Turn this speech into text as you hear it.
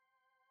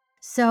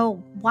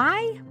So,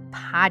 why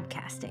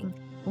podcasting?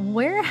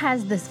 Where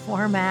has this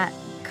format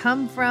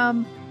come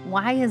from?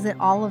 Why is it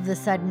all of a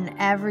sudden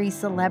every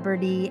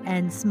celebrity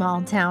and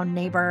small town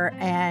neighbor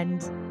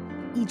and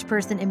each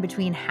person in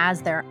between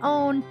has their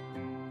own?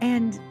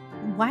 And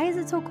why is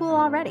it so cool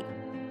already?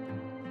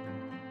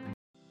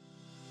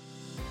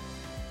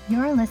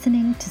 You're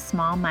listening to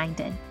Small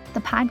Minded,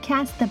 the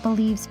podcast that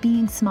believes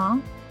being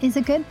small is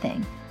a good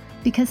thing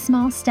because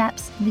small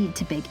steps lead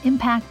to big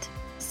impact.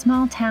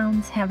 Small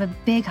towns have a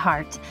big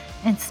heart,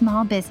 and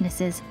small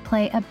businesses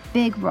play a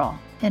big role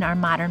in our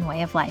modern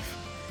way of life.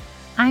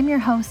 I'm your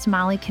host,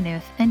 Molly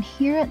Knuth, and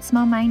here at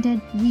Small Minded,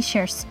 we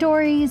share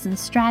stories and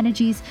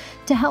strategies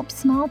to help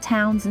small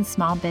towns and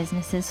small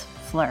businesses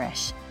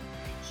flourish.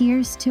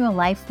 Here's to a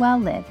life well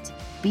lived,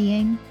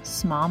 being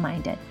small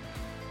minded.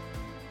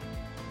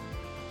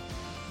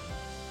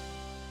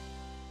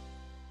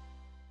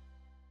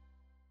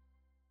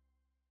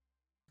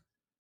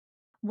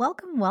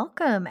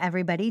 Welcome,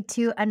 everybody,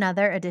 to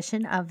another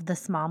edition of the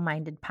Small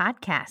Minded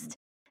Podcast.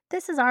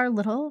 This is our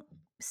little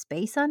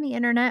space on the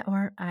internet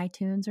or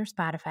iTunes or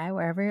Spotify,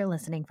 wherever you're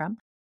listening from,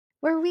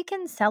 where we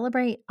can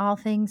celebrate all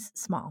things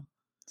small.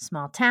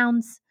 Small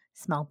towns,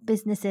 small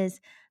businesses,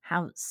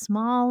 how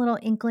small little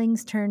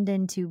inklings turned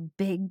into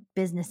big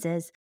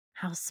businesses,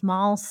 how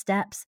small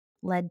steps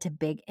led to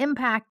big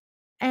impact,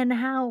 and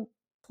how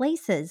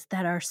places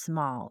that are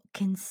small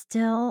can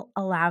still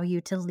allow you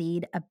to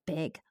lead a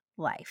big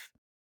life.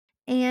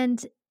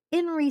 And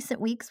in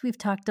recent weeks, we've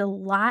talked a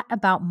lot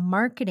about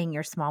marketing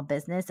your small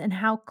business and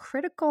how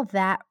critical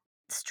that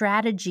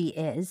strategy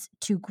is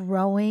to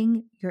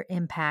growing your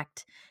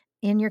impact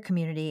in your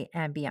community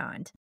and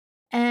beyond.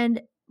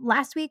 And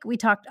last week, we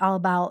talked all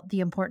about the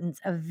importance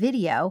of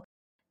video.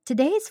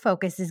 Today's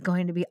focus is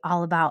going to be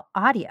all about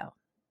audio,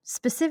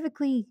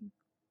 specifically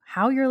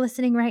how you're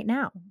listening right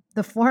now,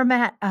 the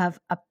format of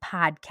a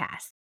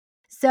podcast.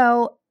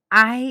 So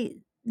I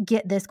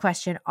get this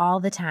question all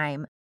the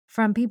time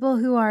from people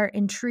who are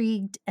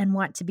intrigued and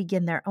want to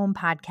begin their own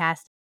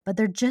podcast, but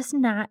they're just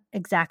not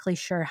exactly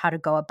sure how to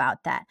go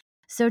about that.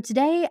 So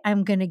today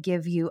I'm going to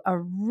give you a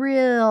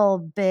real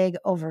big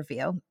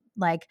overview.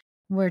 Like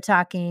we're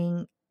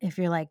talking, if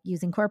you're like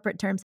using corporate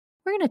terms,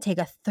 we're going to take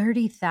a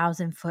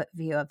 30,000 foot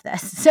view of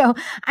this. So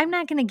I'm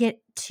not going to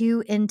get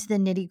too into the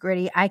nitty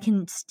gritty. I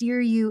can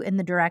steer you in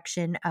the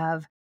direction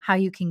of how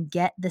you can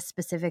get the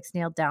specifics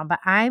nailed down, but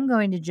I'm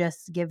going to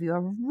just give you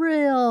a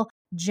real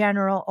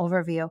general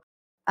overview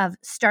of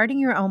starting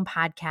your own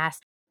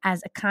podcast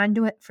as a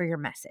conduit for your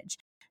message.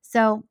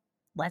 So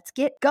let's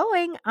get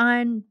going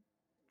on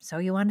So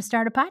You Want to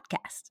Start a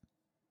Podcast.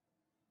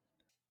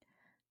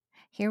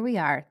 Here we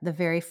are, the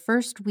very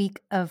first week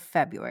of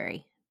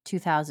February,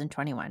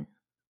 2021.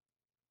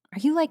 Are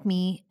you like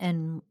me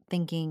and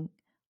thinking,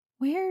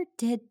 where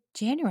did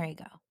January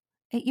go?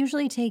 It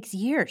usually takes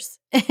years.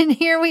 And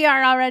here we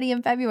are already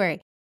in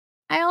February.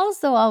 I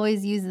also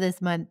always use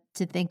this month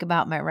to think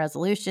about my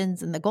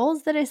resolutions and the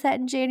goals that I set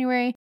in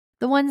January,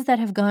 the ones that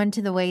have gone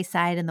to the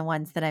wayside and the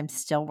ones that I'm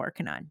still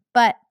working on.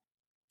 But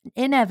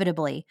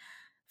inevitably,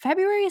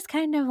 February is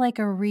kind of like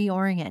a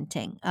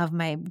reorienting of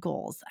my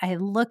goals. I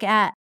look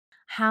at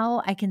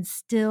how I can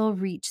still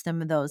reach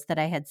some of those that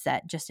I had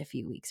set just a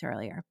few weeks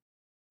earlier.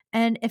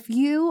 And if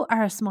you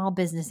are a small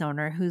business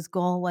owner whose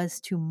goal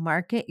was to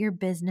market your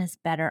business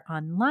better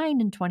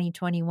online in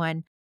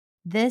 2021,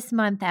 this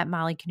month at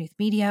Molly Knuth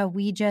Media,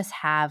 we just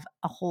have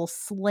a whole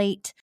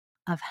slate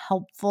of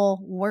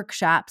helpful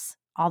workshops,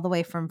 all the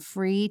way from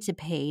free to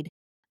paid,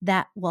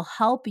 that will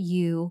help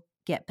you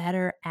get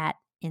better at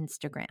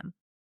Instagram.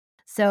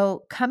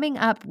 So, coming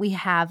up, we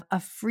have a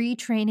free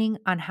training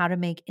on how to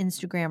make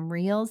Instagram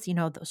Reels,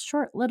 those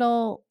short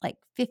little like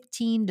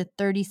 15 to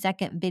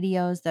 30-second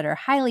videos that are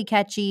highly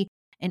catchy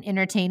and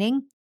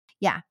entertaining.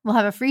 Yeah, we'll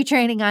have a free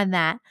training on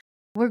that.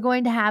 We're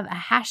going to have a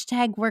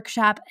hashtag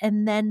workshop,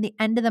 and then the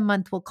end of the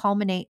month will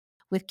culminate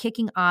with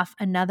kicking off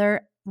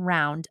another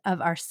round of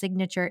our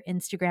signature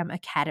Instagram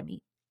Academy.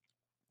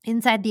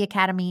 Inside the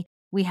Academy,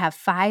 we have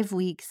 5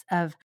 weeks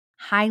of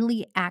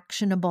highly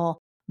actionable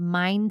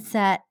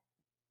mindset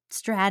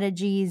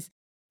strategies,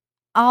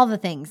 all the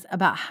things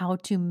about how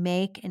to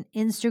make an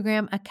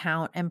Instagram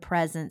account and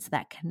presence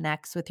that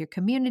connects with your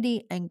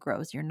community and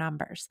grows your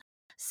numbers.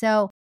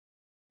 So,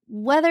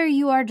 whether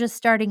you are just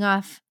starting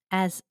off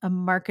as a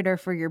marketer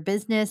for your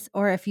business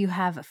or if you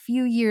have a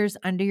few years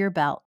under your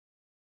belt,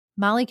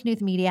 Molly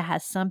Knuth Media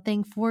has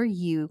something for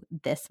you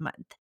this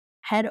month.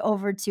 Head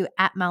over to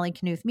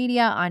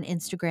 @MollyKnuthMedia on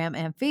Instagram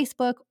and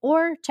Facebook,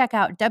 or check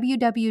out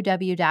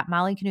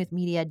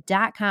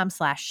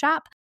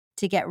www.mollyknuthmedia.com/shop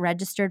to get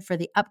registered for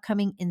the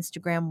upcoming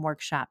Instagram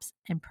workshops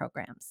and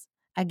programs.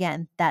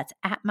 Again, that's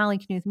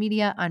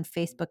 @MollyKnuthMedia on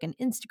Facebook and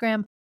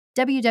Instagram,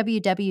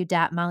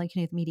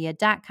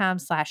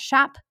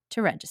 www.mollyknuthmedia.com/shop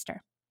to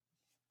register.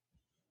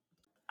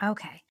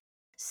 Okay,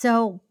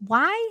 so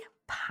why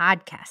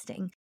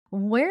podcasting?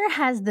 Where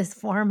has this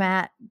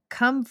format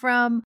come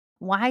from?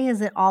 Why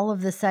is it all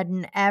of a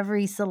sudden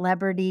every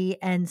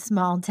celebrity and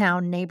small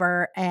town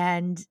neighbor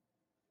and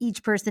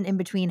each person in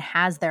between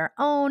has their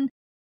own?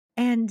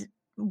 And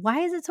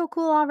why is it so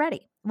cool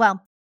already?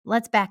 Well,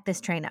 let's back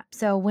this train up.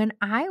 So when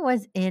I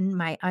was in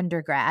my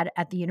undergrad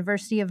at the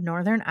University of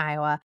Northern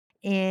Iowa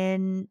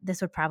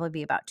this would probably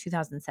be about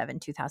 2007,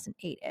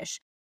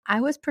 2008-ish,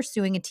 I was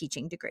pursuing a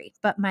teaching degree,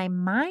 but my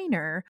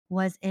minor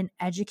was in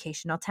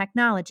educational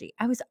technology.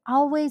 I was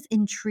always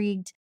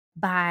intrigued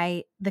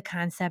by the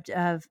concept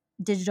of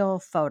digital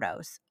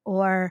photos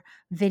or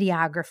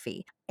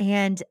videography.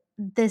 And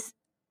this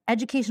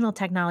educational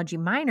technology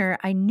minor,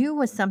 I knew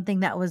was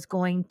something that was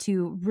going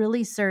to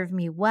really serve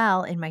me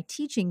well in my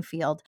teaching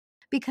field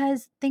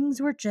because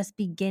things were just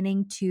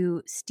beginning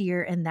to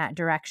steer in that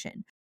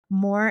direction.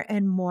 More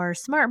and more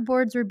smart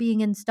boards were being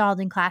installed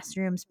in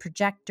classrooms,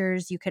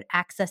 projectors. You could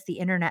access the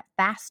internet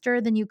faster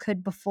than you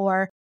could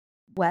before.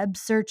 Web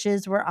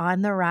searches were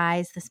on the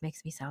rise. This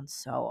makes me sound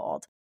so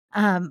old.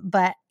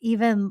 But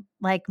even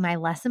like my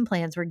lesson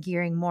plans were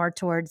gearing more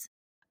towards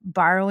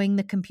borrowing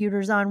the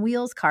computers on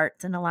wheels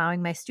carts and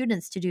allowing my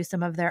students to do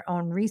some of their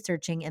own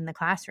researching in the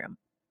classroom.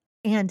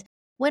 And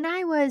when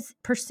I was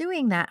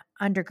pursuing that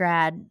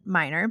undergrad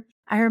minor,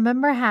 I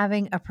remember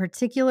having a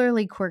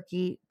particularly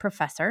quirky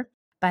professor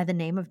by the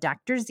name of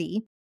Dr.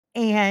 Z.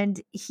 And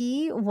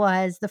he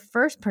was the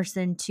first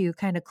person to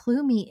kind of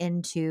clue me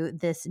into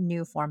this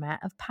new format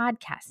of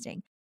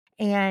podcasting.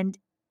 And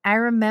I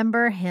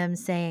remember him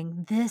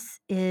saying, "This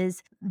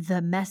is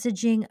the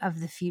messaging of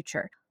the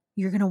future.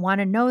 You're going to want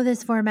to know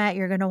this format.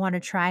 You're going to want to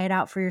try it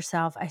out for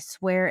yourself. I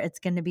swear it's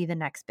going to be the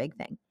next big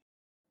thing."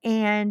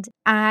 And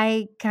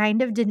I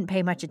kind of didn't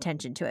pay much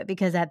attention to it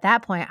because at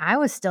that point, I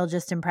was still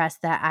just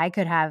impressed that I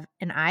could have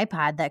an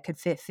iPod that could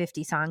fit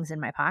 50 songs in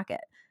my pocket.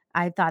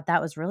 I thought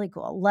that was really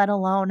cool, let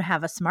alone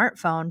have a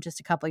smartphone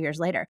just a couple years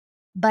later.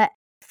 But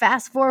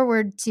fast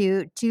forward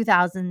to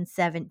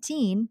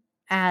 2017,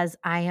 as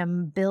I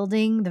am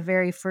building the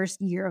very first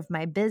year of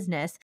my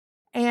business,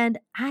 and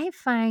I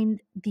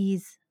find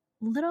these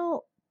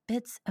little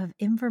bits of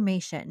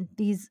information,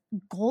 these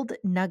gold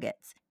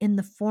nuggets in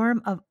the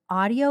form of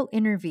audio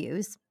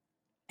interviews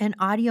and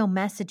audio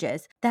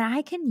messages that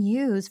I can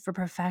use for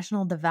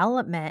professional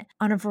development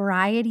on a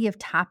variety of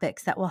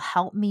topics that will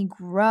help me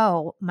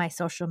grow my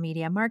social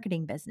media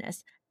marketing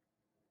business.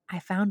 I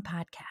found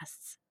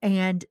podcasts,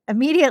 and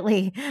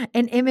immediately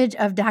an image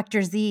of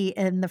Dr. Z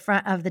in the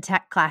front of the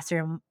tech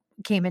classroom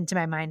came into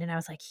my mind. And I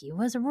was like, he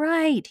was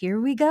right.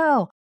 Here we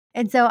go.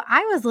 And so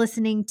I was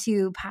listening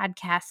to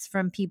podcasts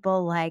from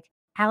people like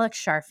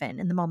Alex Sharfin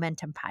in the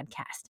Momentum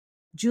podcast,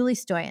 Julie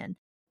Stoyan,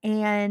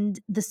 and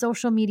the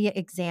Social Media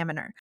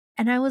Examiner.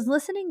 And I was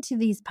listening to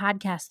these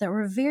podcasts that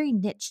were very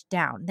niched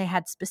down. They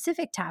had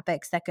specific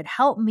topics that could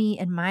help me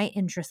in my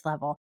interest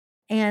level.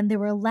 And they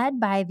were led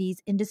by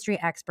these industry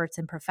experts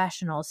and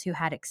professionals who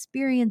had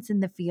experience in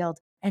the field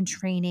and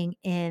training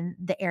in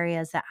the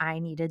areas that I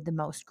needed the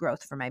most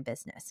growth for my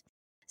business.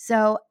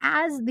 So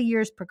as the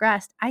years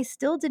progressed, I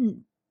still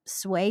didn't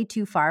sway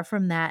too far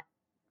from that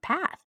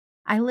path.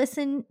 I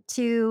listened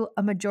to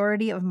a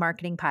majority of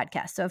marketing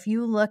podcasts. So if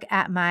you look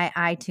at my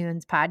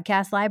iTunes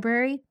podcast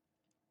library,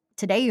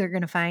 today you're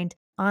going to find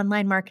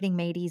Online Marketing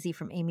Made Easy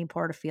from Amy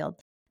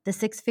Porterfield, the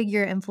Six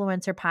Figure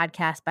Influencer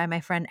podcast by my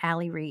friend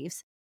Allie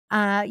Reeves.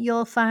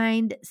 You'll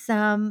find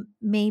some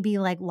maybe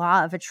like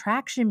law of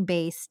attraction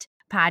based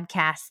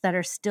podcasts that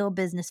are still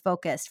business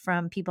focused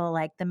from people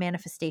like the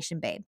Manifestation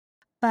Babe.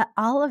 But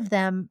all of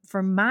them,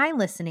 for my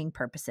listening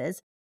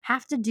purposes,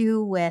 have to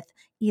do with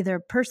either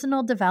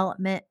personal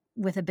development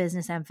with a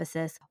business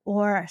emphasis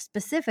or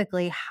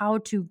specifically how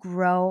to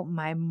grow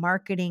my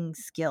marketing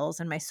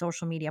skills and my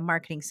social media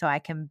marketing so I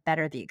can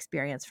better the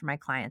experience for my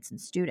clients and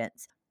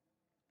students.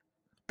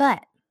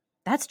 But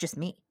that's just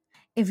me.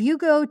 If you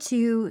go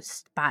to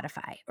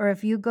Spotify or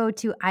if you go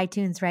to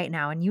iTunes right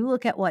now and you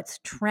look at what's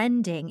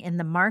trending in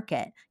the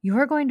market, you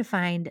are going to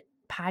find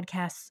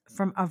podcasts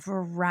from a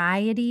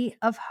variety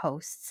of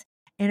hosts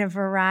in a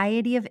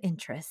variety of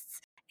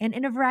interests and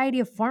in a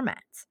variety of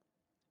formats.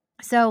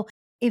 So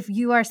if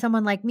you are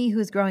someone like me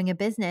who's growing a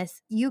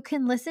business, you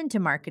can listen to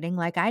marketing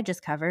like I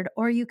just covered,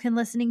 or you can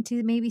listening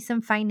to maybe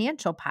some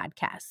financial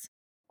podcasts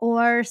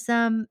or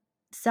some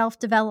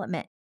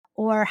self-development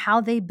or how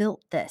they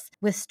built this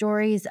with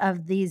stories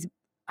of these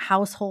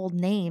household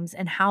names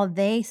and how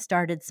they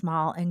started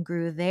small and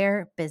grew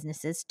their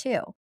businesses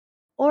too.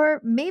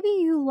 Or maybe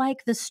you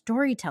like the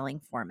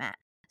storytelling format.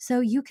 So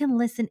you can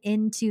listen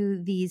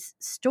into these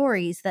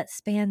stories that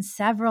span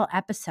several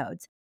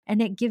episodes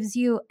and it gives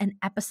you an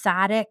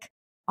episodic,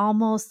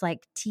 almost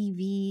like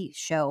TV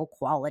show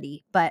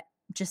quality, but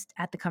just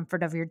at the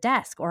comfort of your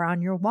desk or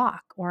on your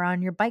walk or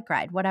on your bike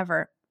ride,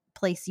 whatever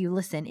place you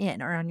listen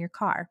in or on your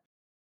car.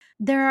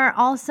 There are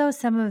also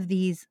some of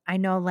these, I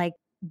know, like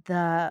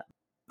the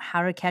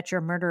How to Catch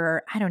Your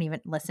Murderer. I don't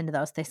even listen to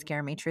those. They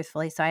scare me,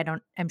 truthfully. So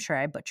I'm sure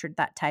I butchered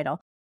that title.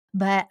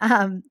 But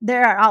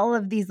there are all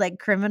of these like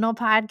criminal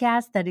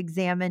podcasts that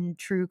examine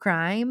true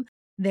crime.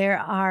 There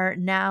are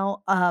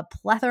now a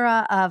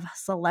plethora of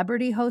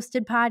celebrity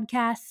hosted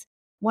podcasts.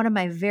 One of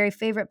my very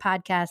favorite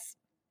podcasts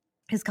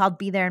is called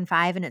Be There in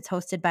 5, and it's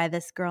hosted by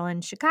this girl in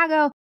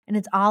Chicago. and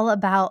it's all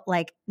about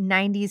like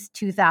 90s,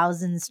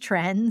 2000s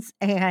trends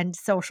and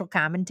social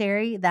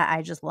commentary that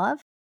I just love.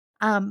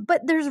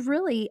 But there's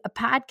really a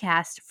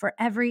podcast for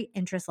every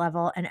interest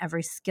level and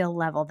every skill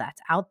level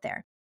that's out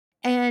there.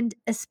 And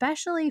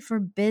especially for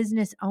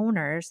business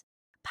owners,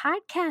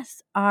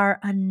 podcasts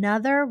are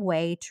another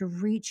way to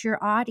reach your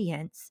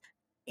audience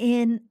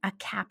in a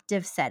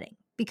captive setting.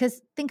 Because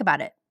think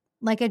about it,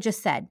 like I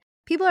just said,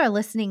 people are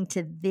listening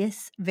to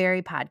this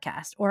very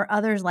podcast or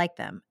others like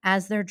them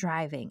as they're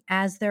driving,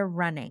 as they're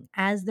running,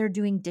 as they're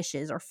doing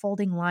dishes or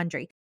folding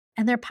laundry.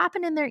 And they're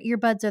popping in their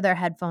earbuds or their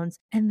headphones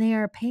and they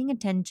are paying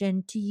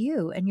attention to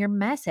you and your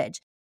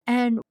message.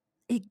 And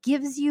it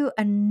gives you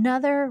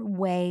another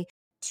way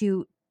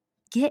to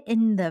get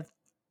in the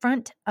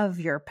front of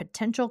your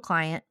potential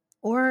client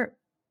or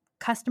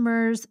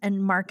customers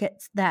and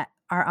markets that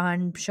are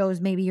on shows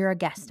maybe you're a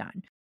guest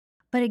on.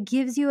 But it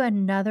gives you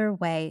another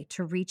way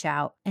to reach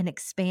out and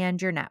expand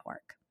your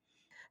network.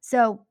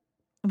 So,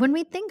 when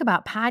we think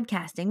about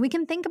podcasting, we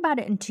can think about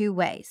it in two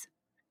ways.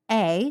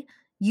 A,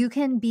 you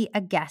can be a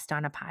guest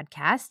on a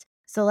podcast.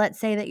 So let's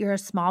say that you're a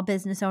small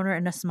business owner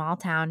in a small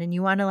town and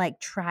you want to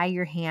like try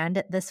your hand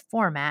at this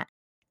format.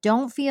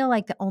 Don't feel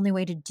like the only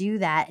way to do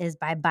that is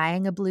by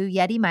buying a Blue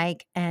Yeti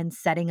mic and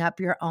setting up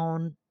your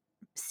own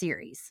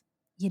series.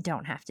 You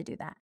don't have to do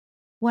that.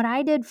 What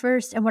I did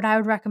first and what I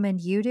would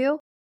recommend you do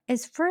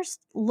is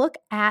first look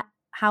at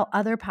how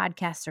other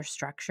podcasts are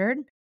structured.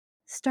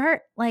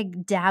 Start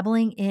like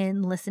dabbling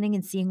in listening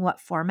and seeing what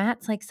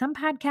formats. Like some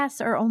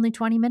podcasts are only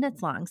 20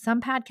 minutes long.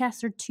 Some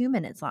podcasts are 2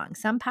 minutes long.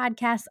 Some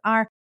podcasts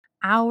are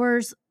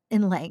hours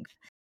in length.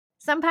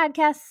 Some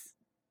podcasts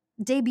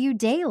debut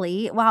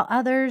daily while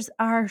others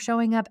are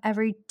showing up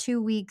every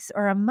 2 weeks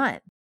or a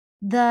month.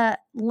 The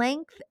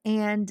length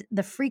and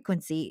the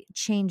frequency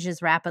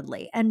changes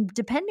rapidly. And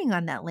depending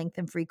on that length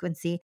and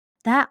frequency,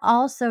 that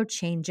also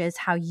changes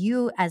how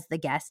you as the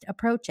guest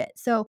approach it.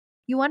 So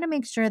you want to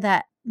make sure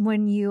that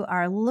when you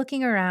are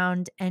looking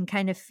around and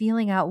kind of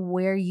feeling out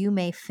where you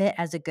may fit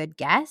as a good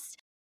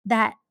guest,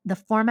 that the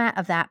format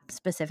of that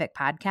specific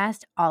podcast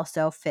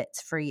also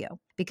fits for you.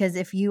 Because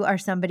if you are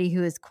somebody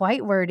who is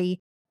quite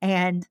wordy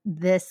and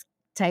this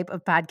type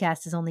of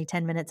podcast is only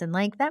 10 minutes in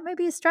length, that might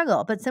be a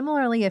struggle. But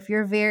similarly, if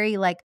you're very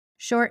like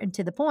short and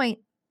to the point,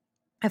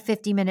 a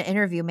 50-minute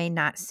interview may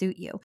not suit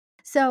you.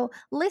 So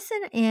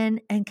listen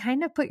in and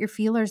kind of put your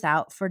feelers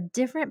out for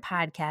different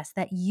podcasts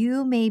that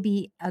you may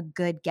be a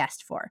good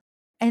guest for.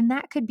 And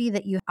that could be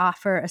that you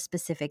offer a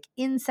specific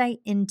insight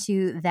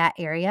into that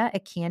area.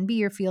 It can be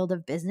your field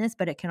of business,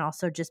 but it can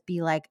also just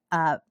be like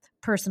a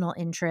personal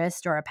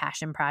interest or a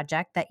passion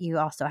project that you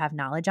also have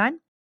knowledge on.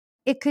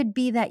 It could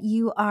be that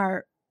you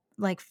are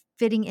like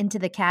fitting into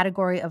the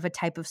category of a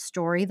type of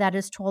story that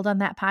is told on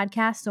that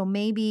podcast. So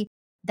maybe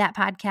that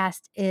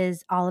podcast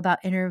is all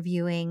about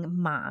interviewing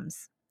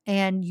moms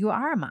and you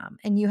are a mom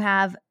and you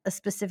have a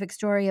specific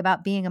story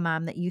about being a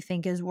mom that you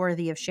think is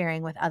worthy of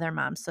sharing with other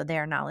moms so they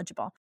are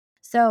knowledgeable.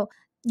 So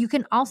you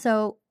can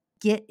also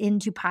get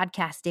into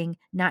podcasting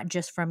not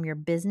just from your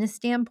business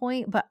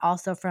standpoint, but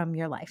also from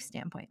your life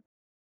standpoint.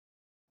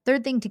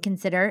 Third thing to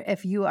consider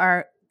if you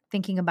are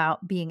thinking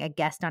about being a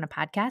guest on a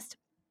podcast,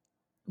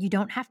 you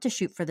don't have to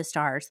shoot for the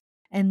stars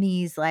and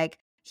these like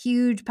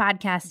huge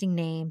podcasting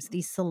names,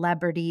 these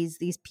celebrities,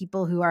 these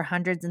people who are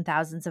hundreds and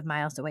thousands of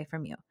miles away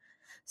from you.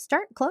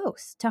 Start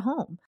close to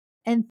home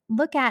and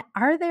look at,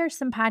 are there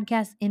some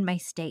podcasts in my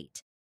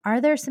state? Are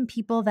there some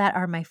people that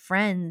are my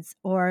friends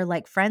or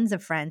like friends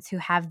of friends who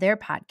have their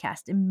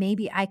podcast? And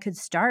maybe I could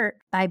start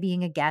by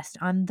being a guest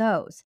on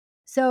those.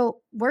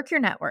 So work your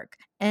network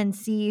and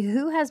see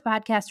who has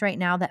podcasts right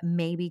now that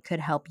maybe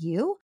could help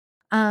you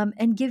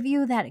and give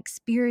you that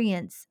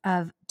experience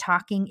of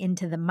talking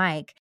into the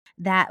mic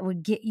that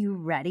would get you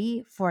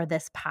ready for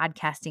this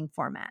podcasting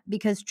format.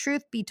 Because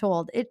truth be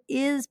told, it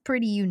is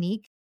pretty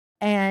unique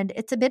and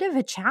it's a bit of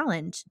a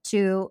challenge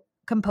to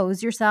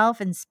compose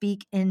yourself and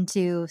speak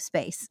into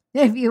space,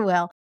 if you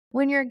will.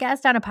 When you're a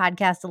guest on a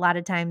podcast, a lot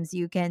of times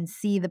you can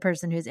see the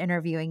person who's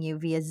interviewing you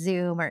via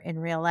Zoom or in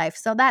real life.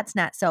 So that's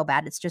not so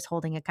bad. It's just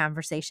holding a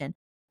conversation.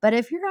 But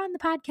if you're on the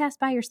podcast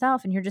by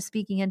yourself and you're just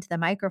speaking into the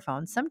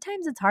microphone,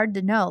 sometimes it's hard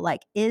to know,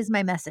 like, is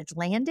my message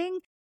landing?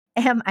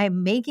 Am I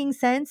making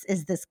sense?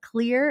 Is this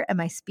clear? Am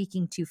I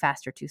speaking too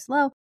fast or too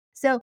slow?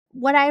 So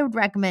what I would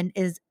recommend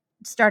is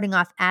starting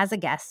off as a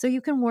guest so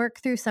you can work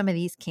through some of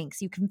these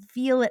kinks. You can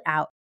feel it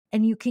out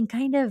and you can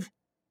kind of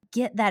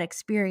get that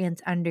experience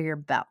under your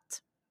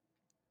belt.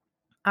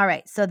 All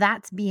right, so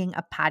that's being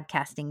a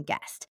podcasting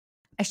guest.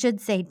 I should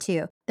say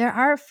too, there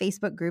are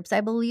Facebook groups, I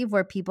believe,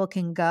 where people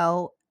can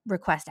go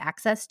request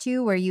access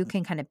to where you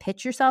can kind of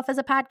pitch yourself as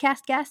a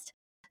podcast guest.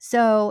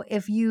 So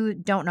if you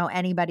don't know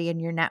anybody in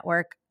your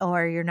network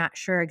or you're not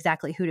sure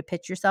exactly who to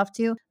pitch yourself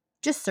to,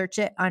 just search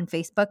it on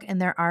Facebook.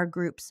 And there are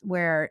groups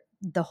where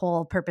the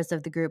whole purpose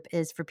of the group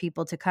is for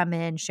people to come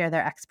in, share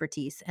their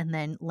expertise, and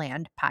then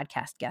land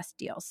podcast guest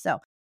deals. So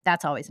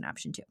that's always an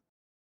option too.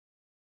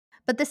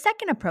 But the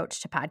second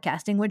approach to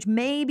podcasting, which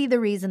may be the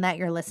reason that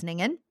you're listening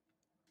in,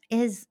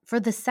 is for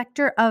the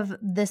sector of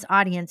this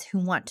audience who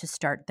want to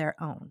start their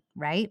own,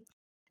 right?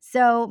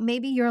 So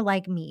maybe you're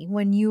like me.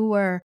 When you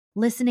were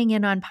listening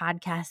in on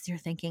podcasts, you're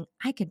thinking,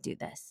 I could do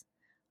this.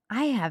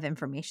 I have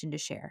information to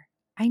share.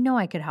 I know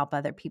I could help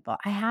other people.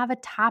 I have a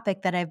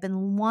topic that I've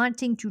been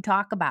wanting to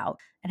talk about,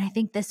 and I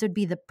think this would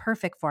be the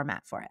perfect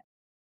format for it.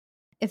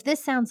 If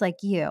this sounds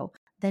like you,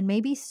 then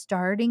maybe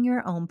starting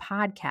your own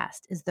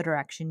podcast is the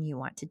direction you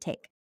want to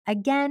take.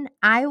 Again,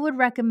 I would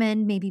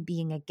recommend maybe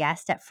being a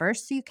guest at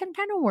first so you can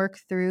kind of work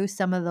through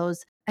some of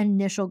those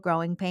initial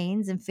growing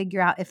pains and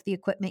figure out if the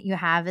equipment you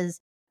have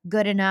is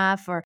good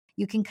enough, or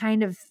you can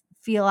kind of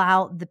feel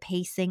out the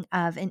pacing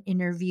of an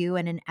interview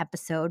and an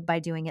episode by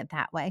doing it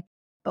that way.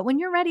 But when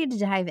you're ready to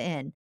dive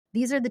in,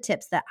 these are the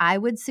tips that I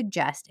would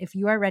suggest if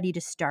you are ready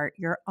to start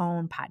your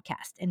own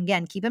podcast. And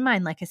again, keep in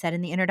mind, like I said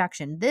in the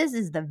introduction, this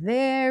is the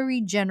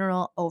very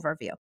general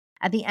overview.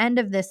 At the end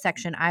of this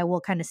section, I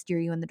will kind of steer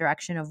you in the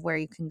direction of where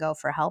you can go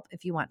for help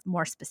if you want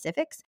more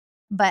specifics.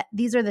 But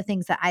these are the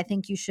things that I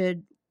think you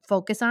should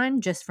focus on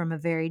just from a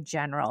very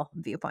general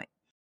viewpoint.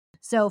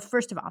 So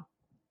first of all,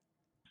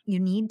 you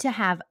need to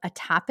have a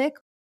topic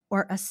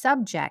or a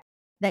subject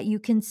that you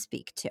can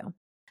speak to.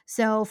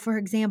 So, for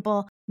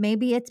example,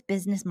 maybe it's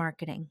business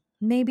marketing.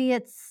 Maybe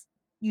it's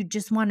you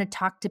just want to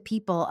talk to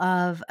people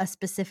of a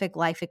specific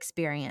life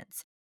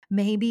experience.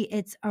 Maybe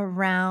it's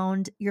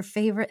around your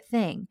favorite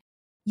thing.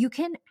 You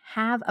can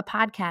have a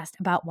podcast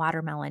about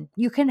watermelon.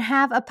 You can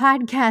have a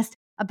podcast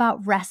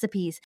about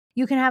recipes.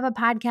 You can have a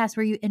podcast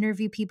where you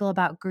interview people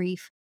about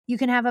grief. You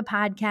can have a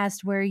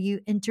podcast where you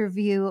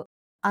interview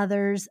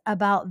others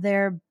about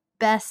their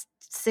best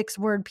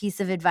 6-word piece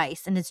of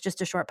advice, and it's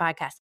just a short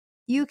podcast.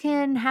 You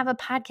can have a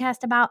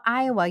podcast about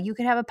Iowa. You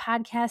could have a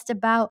podcast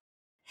about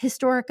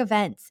historic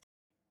events.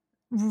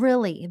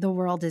 Really, the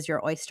world is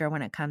your oyster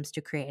when it comes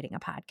to creating a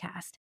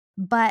podcast.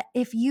 But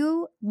if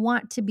you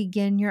want to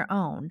begin your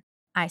own,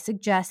 I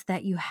suggest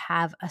that you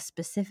have a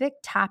specific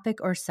topic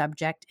or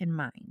subject in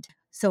mind.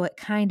 So it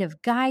kind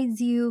of guides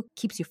you,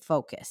 keeps you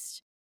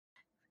focused.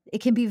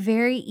 It can be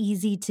very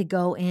easy to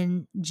go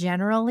in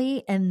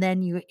generally and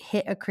then you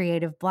hit a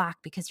creative block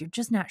because you're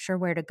just not sure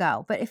where to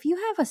go. But if you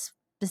have a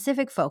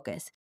specific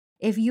focus,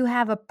 if you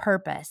have a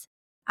purpose,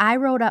 I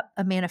wrote up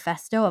a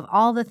manifesto of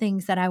all the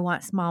things that I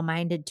want Small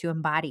Minded to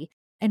embody.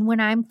 And when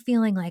I'm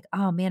feeling like,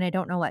 oh man, I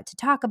don't know what to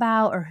talk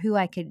about or who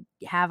I could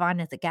have on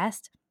as a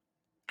guest,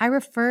 I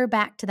refer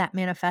back to that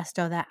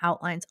manifesto that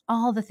outlines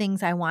all the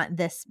things I want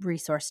this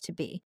resource to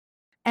be.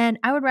 And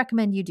I would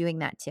recommend you doing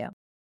that too.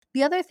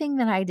 The other thing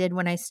that I did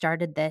when I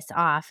started this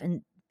off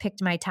and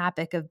picked my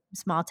topic of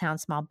small town,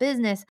 small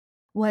business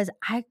was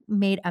I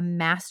made a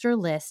master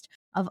list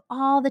of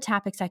all the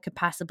topics I could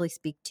possibly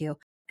speak to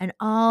and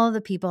all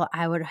the people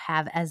I would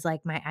have as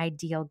like my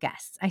ideal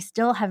guests. I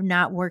still have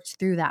not worked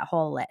through that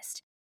whole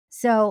list.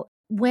 So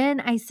when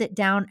I sit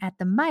down at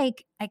the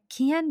mic, it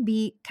can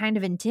be kind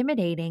of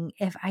intimidating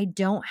if I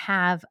don't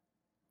have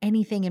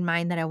anything in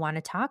mind that I want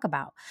to talk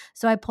about.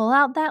 So I pull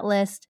out that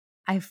list.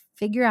 I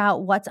figure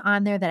out what's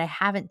on there that I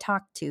haven't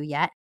talked to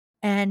yet,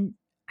 and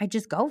I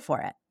just go for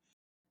it.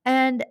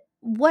 And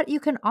what you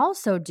can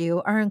also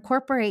do are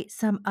incorporate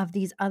some of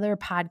these other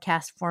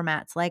podcast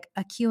formats like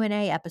a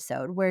Q&A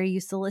episode where you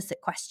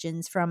solicit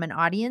questions from an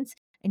audience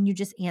and you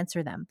just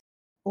answer them.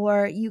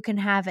 Or you can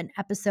have an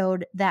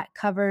episode that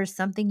covers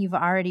something you've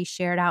already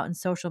shared out in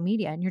social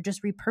media and you're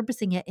just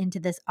repurposing it into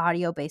this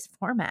audio-based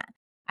format.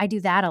 I do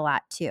that a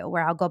lot too,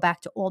 where I'll go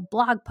back to old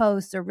blog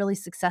posts or really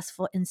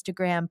successful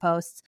Instagram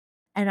posts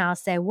and I'll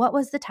say, what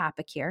was the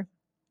topic here?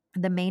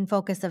 The main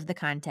focus of the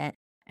content,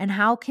 and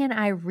how can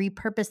I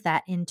repurpose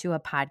that into a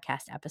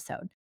podcast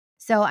episode?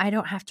 So I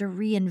don't have to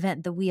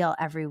reinvent the wheel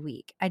every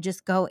week. I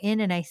just go in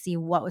and I see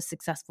what was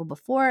successful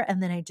before,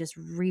 and then I just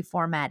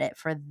reformat it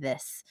for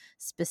this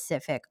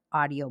specific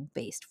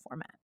audio-based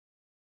format.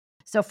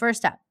 So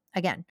first up,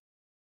 again,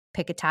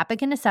 pick a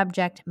topic and a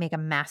subject, make a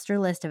master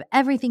list of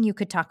everything you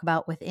could talk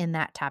about within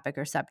that topic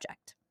or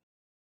subject.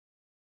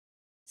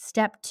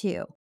 Step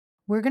 2,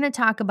 we're going to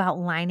talk about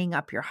lining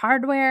up your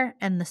hardware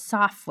and the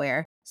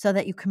software so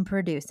that you can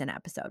produce an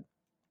episode.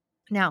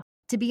 Now,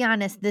 to be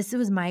honest, this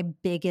was my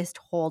biggest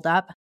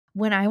holdup.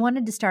 When I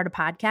wanted to start a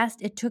podcast,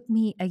 it took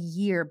me a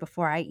year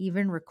before I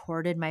even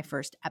recorded my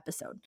first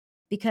episode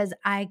because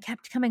I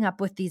kept coming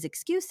up with these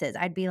excuses.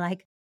 I'd be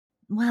like,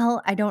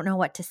 well, I don't know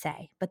what to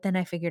say. But then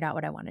I figured out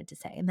what I wanted to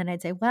say. And then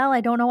I'd say, well,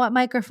 I don't know what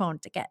microphone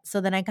to get.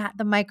 So then I got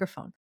the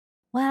microphone.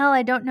 Well,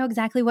 I don't know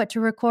exactly what to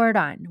record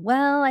on.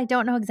 Well, I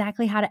don't know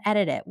exactly how to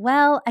edit it.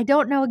 Well, I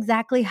don't know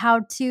exactly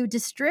how to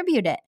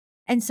distribute it,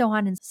 and so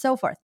on and so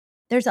forth.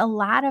 There's a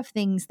lot of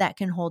things that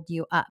can hold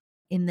you up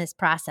in this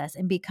process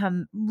and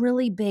become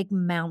really big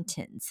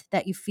mountains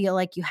that you feel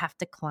like you have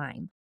to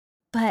climb.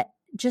 But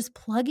just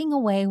plugging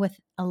away with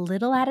a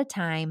little at a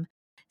time,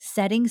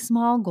 setting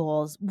small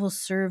goals will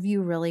serve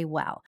you really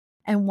well.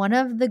 And one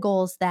of the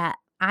goals that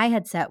I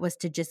had set was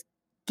to just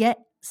get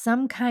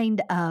some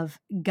kind of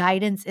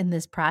guidance in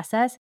this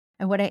process.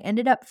 And what I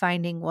ended up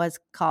finding was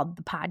called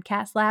the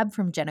Podcast Lab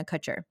from Jenna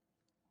Kutcher.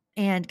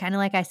 And kind of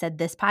like I said,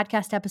 this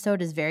podcast episode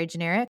is very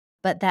generic,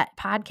 but that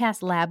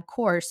podcast lab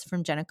course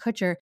from Jenna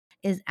Kutcher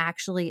is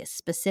actually a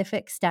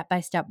specific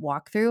step-by-step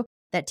walkthrough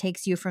that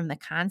takes you from the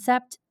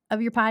concept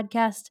of your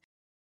podcast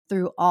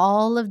through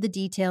all of the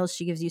details.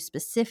 She gives you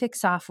specific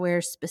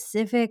software,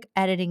 specific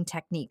editing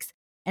techniques,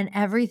 and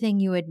everything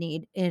you would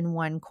need in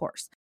one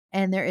course.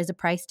 And there is a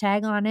price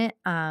tag on it.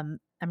 I'm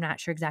not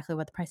sure exactly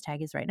what the price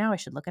tag is right now. I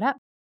should look it up.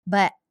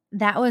 But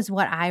that was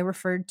what I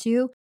referred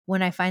to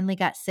when I finally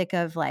got sick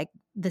of like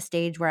the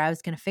stage where I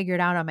was going to figure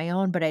it out on my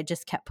own, but I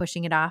just kept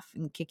pushing it off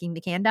and kicking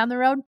the can down the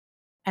road.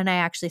 And I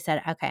actually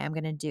said, okay, I'm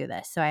going to do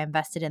this. So I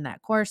invested in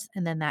that course,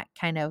 and then that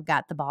kind of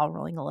got the ball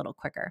rolling a little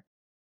quicker.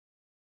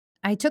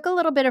 I took a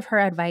little bit of her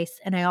advice,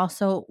 and I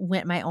also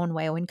went my own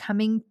way when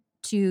coming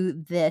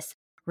to this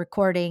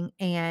recording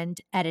and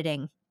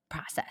editing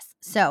process.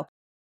 So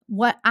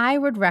what I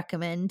would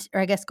recommend, or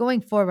I guess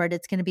going forward,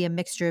 it's going to be a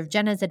mixture of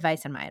Jenna's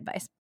advice and my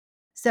advice.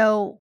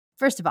 So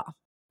first of all,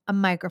 a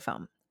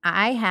microphone.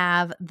 I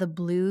have the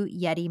Blue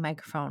Yeti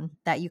microphone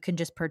that you can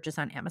just purchase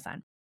on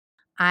Amazon.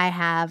 I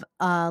have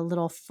a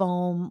little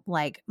foam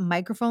like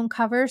microphone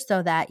cover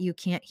so that you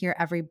can't hear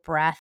every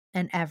breath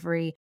and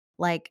every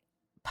like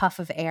puff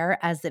of air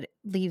as it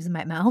leaves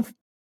my mouth.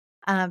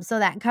 So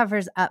that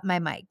covers up my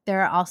mic.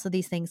 There are also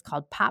these things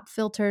called pop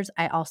filters.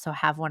 I also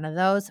have one of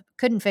those.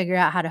 Couldn't figure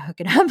out how to hook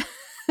it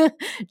up,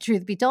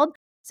 truth be told.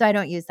 So I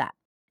don't use that.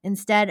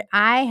 Instead,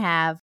 I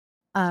have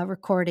a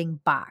recording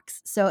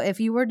box. So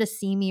if you were to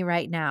see me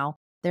right now,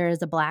 there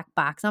is a black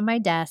box on my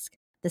desk.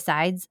 The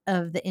sides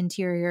of the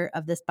interior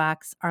of this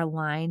box are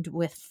lined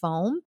with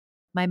foam.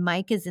 My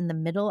mic is in the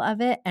middle of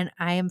it, and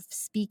I am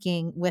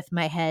speaking with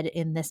my head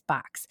in this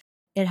box.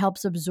 It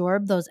helps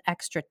absorb those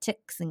extra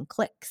ticks and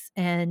clicks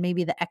and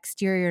maybe the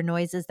exterior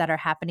noises that are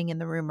happening in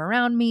the room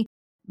around me.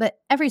 But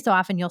every so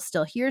often, you'll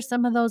still hear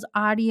some of those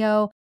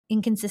audio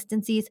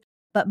inconsistencies.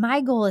 But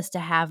my goal is to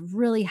have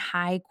really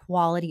high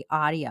quality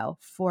audio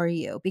for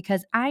you,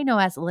 because I know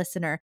as a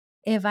listener,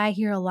 if I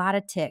hear a lot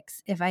of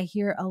ticks, if I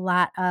hear a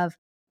lot of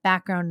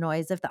background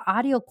noise, if the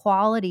audio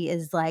quality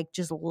is like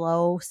just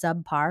low,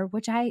 subpar,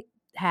 which I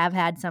have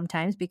had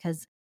sometimes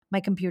because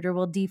my computer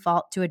will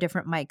default to a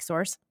different mic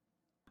source.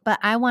 But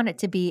I want it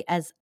to be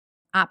as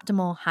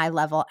optimal, high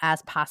level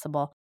as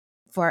possible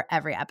for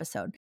every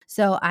episode.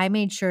 So I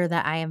made sure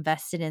that I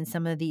invested in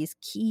some of these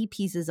key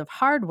pieces of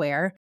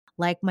hardware,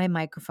 like my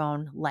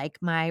microphone, like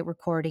my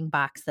recording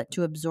box, that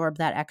to absorb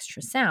that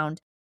extra sound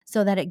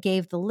so that it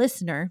gave the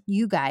listener,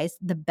 you guys,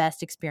 the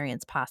best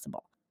experience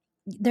possible.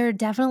 There are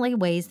definitely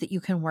ways that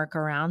you can work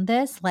around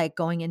this, like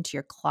going into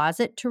your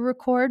closet to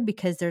record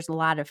because there's a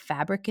lot of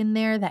fabric in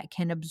there that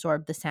can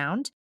absorb the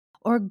sound,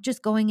 or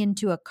just going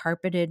into a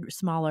carpeted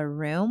smaller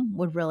room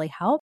would really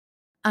help.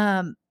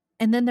 And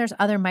then there's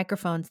other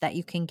microphones that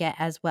you can get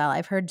as well.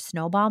 I've heard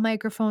Snowball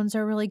microphones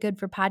are really good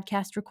for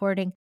podcast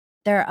recording.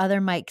 There are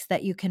other mics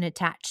that you can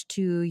attach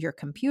to your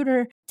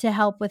computer to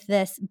help with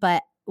this,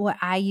 but what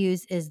I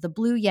use is the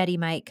Blue Yeti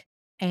mic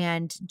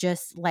and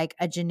just like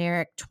a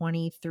generic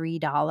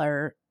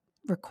 $23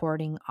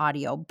 recording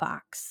audio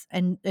box.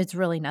 And it's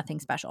really nothing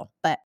special,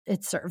 but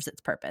it serves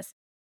its purpose.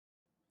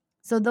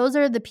 So those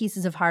are the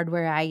pieces of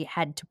hardware I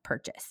had to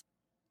purchase.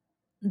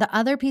 The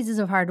other pieces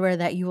of hardware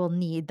that you will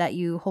need that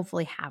you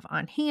hopefully have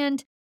on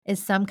hand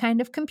is some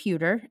kind of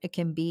computer. It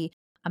can be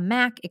a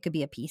Mac, it could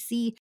be a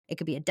PC, it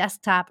could be a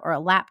desktop or a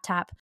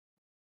laptop.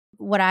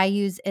 What I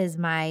use is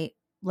my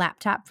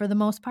laptop for the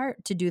most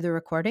part to do the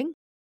recording.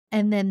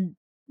 And then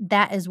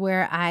that is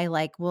where I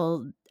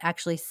will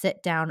actually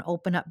sit down,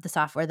 open up the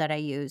software that I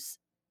use.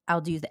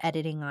 I'll do the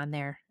editing on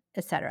there,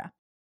 etc.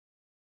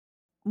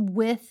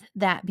 With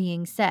that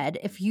being said,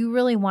 if you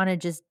really want to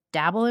just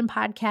dabble in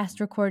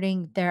podcast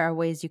recording, there are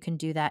ways you can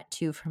do that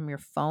too from your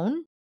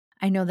phone.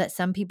 I know that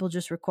some people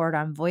just record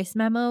on voice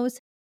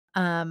memos,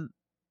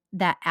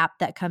 that app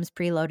that comes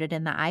preloaded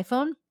in the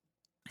iPhone.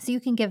 So you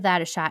can give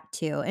that a shot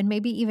too, and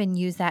maybe even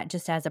use that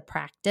just as a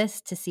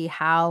practice to see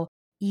how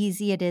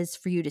easy it is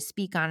for you to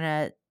speak on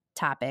a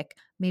topic.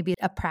 Maybe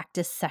a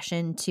practice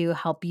session to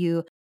help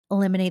you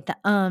eliminate the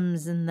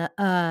ums and the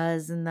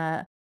uhs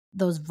and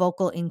those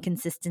vocal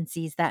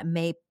inconsistencies that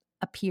may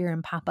appear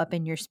and pop up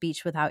in your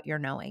speech without your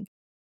knowing.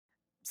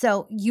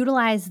 So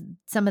utilize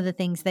some of the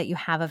things that you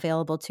have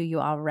available to you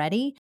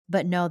already,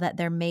 but know that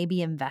there may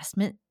be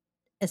investment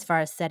as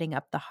far as setting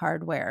up the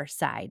hardware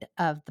side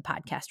of the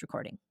podcast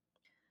recording.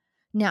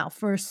 Now,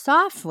 for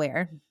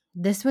software,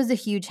 this was a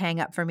huge hang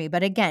up for me.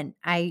 But again,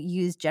 I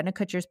used Jenna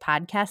Kutcher's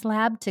Podcast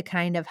Lab to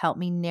kind of help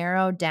me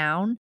narrow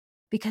down,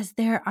 because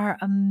there are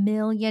a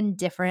million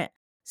different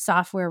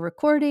software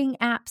recording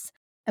apps,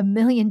 a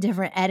million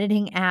different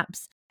editing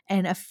apps,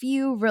 and a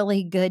few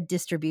really good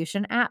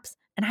distribution apps.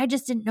 And I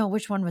just didn't know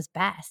which one was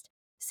best.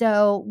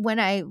 So when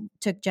I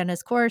took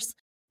Jenna's course,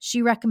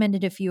 she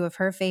recommended a few of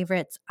her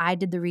favorites. I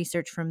did the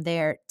research from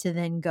there to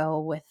then go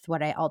with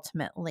what I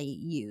ultimately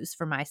use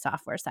for my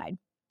software side.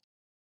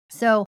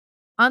 So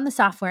on the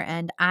software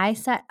end, I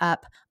set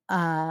up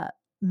a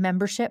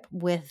membership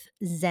with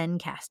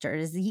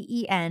Zencastr,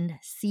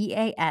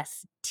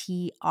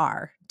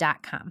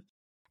 ZENCASTR.com.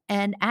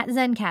 And at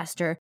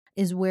Zencastr,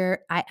 is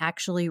where I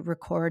actually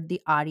record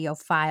the audio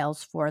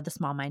files for the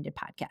Small Minded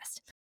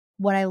podcast.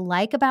 What I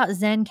like about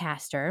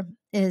Zencastr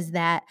is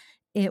that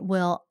it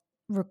will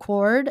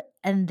record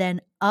and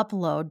then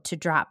upload to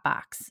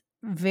Dropbox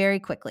very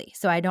quickly.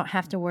 So I don't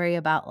have to worry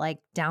about like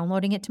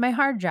downloading it to my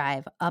hard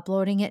drive,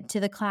 uploading it to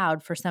the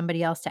cloud for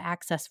somebody else to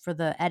access for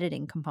the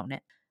editing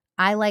component.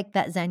 I like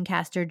that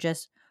Zencastr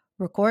just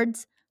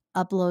records,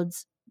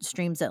 uploads,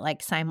 streams it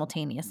like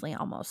simultaneously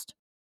almost.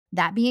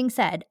 That being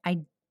said, I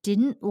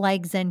didn't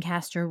like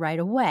Zencastr right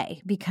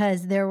away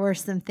because there were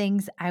some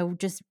things I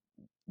just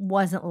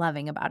wasn't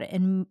loving about it.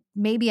 And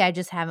maybe I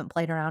just haven't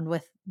played around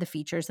with the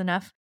features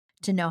enough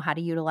to know how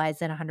to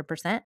utilize it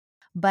 100%.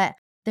 But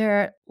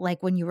there,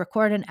 like when you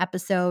record an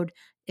episode,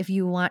 if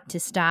you want to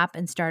stop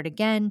and start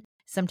again,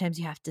 sometimes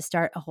you have to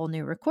start a whole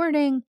new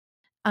recording.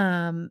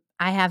 I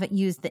haven't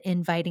used the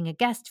inviting a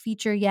guest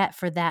feature yet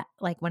for that.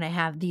 Like when I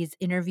have these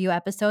interview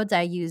episodes,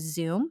 I use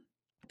Zoom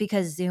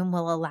because Zoom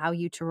will allow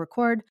you to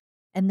record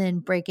and then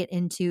break it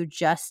into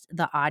just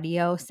the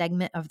audio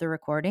segment of the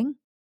recording.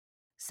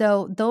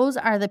 So those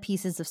are the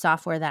pieces of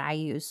software that I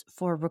use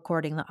for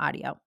recording the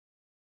audio.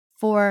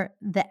 For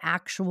the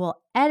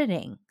actual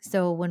editing,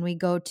 so when we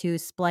go to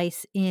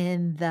splice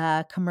in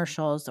the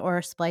commercials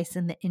or splice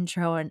in the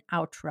intro and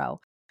outro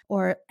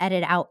or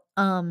edit out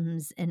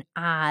ums and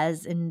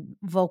ahs and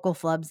vocal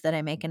flubs that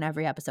I make in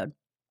every episode,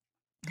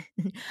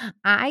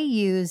 I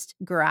used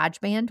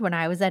GarageBand when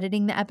I was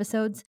editing the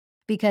episodes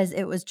because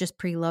it was just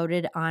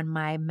preloaded on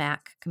my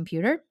Mac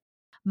computer.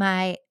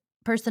 My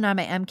person on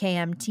my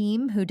MKM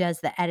team who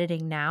does the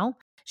editing now,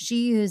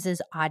 she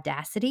uses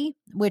Audacity,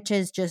 which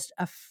is just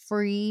a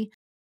free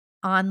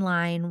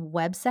online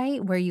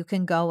website where you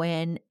can go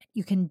in,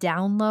 you can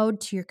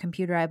download to your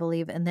computer, I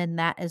believe, and then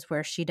that is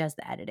where she does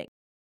the editing.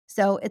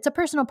 So it's a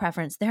personal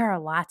preference. There are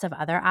lots of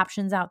other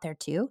options out there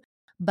too,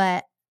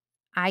 but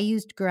I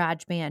used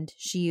GarageBand,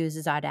 she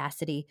uses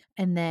Audacity,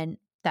 and then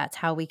that's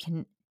how we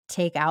can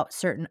take out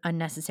certain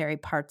unnecessary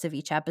parts of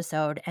each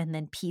episode and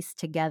then piece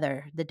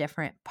together the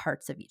different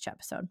parts of each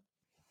episode.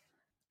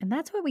 And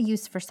that's what we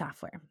use for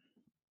software.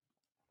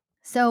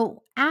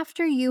 So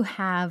after you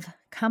have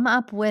come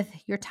up with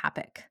your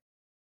topic,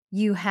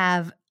 you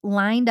have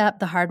lined up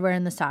the hardware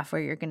and the software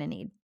you're going to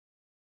need,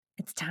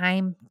 it's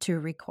time to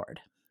record.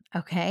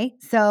 Okay.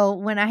 So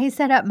when I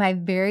set up my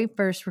very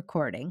first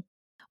recording,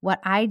 what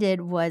I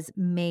did was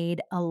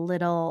made a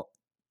little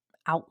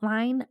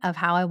outline of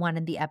how I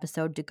wanted the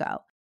episode to go.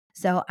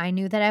 So I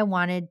knew that I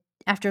wanted,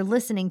 after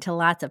listening to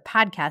lots of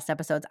podcast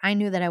episodes, I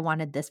knew that I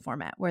wanted this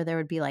format where there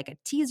would be like a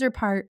teaser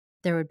part,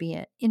 there would be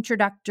an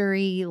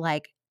introductory,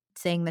 like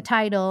saying the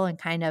title and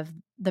kind of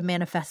the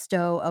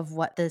manifesto of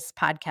what this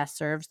podcast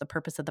serves, the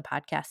purpose of the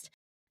podcast.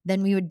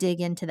 Then we would dig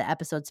into the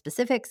episode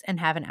specifics and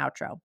have an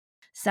outro.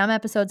 Some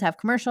episodes have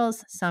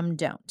commercials, some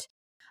don't.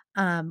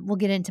 We'll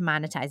get into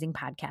monetizing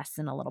podcasts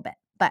in a little bit,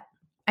 but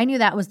I knew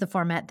that was the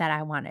format that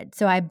I wanted.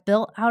 So I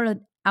built out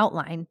an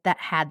outline that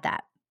had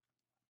that.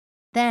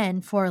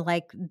 Then for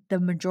like the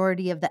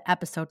majority of the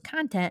episode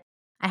content,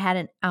 I had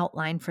an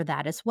outline for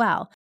that as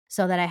well,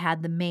 so that I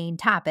had the main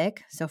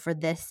topic. So for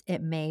this,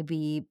 it may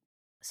be,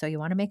 so you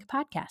want to make a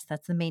podcast.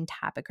 That's the main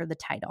topic or the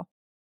title.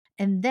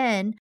 And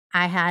then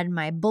I had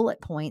my bullet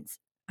points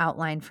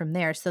outlined from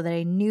there so that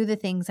I knew the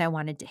things I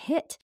wanted to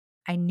hit.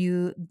 I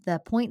knew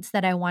the points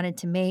that I wanted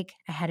to make.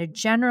 I had a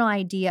general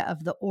idea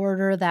of the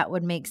order that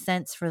would make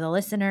sense for the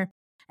listener.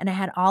 And I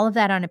had all of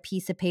that on a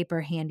piece of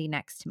paper handy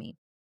next to me.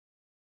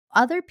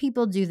 Other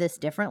people do this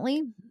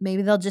differently.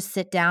 Maybe they'll just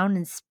sit down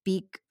and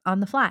speak on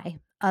the fly.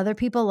 Other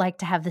people like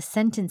to have the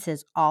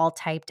sentences all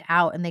typed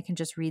out and they can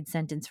just read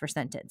sentence for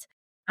sentence.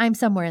 I'm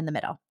somewhere in the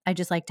middle. I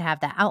just like to have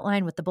that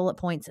outline with the bullet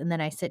points and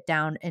then I sit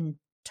down and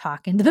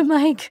talk into the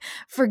mic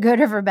for good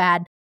or for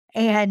bad.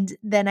 And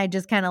then I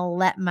just kind of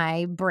let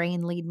my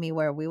brain lead me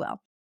where we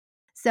will.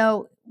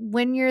 So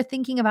when you're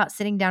thinking about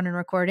sitting down and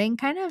recording,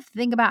 kind of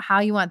think about how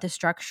you want the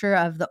structure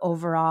of the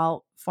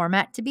overall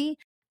format to be,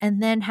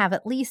 and then have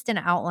at least an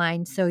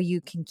outline so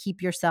you can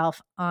keep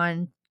yourself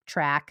on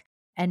track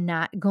and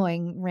not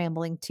going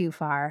rambling too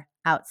far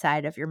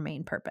outside of your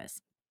main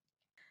purpose.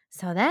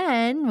 So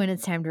then when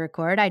it's time to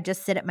record, I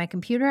just sit at my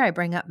computer, I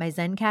bring up my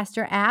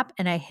Zencastr app,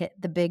 and I hit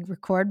the big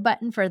record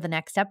button for the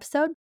next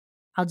episode.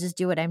 I'll just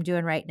do what I'm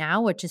doing right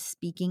now, which is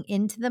speaking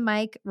into the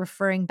mic,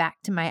 referring back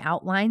to my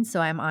outline so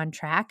I'm on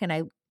track. And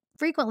I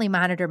frequently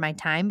monitor my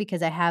time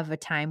because I have a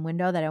time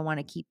window that I want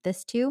to keep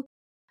this to.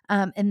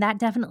 And that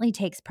definitely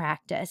takes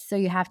practice. So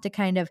you have to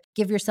kind of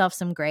give yourself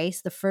some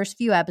grace. The first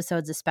few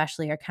episodes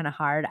especially are kind of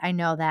hard. I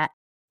know that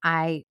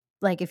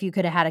like if you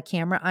could have had a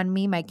camera on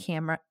me, my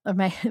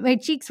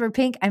cheeks were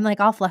pink. I'm like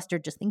all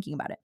flustered just thinking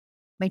about it.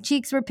 My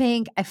cheeks were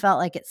pink. I felt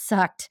like it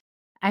sucked.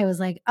 I was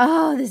like,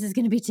 oh, this is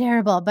going to be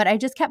terrible. But I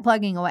just kept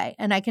plugging away.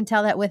 And I can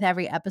tell that with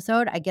every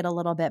episode, I get a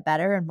little bit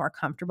better and more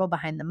comfortable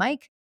behind the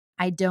mic.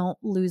 I don't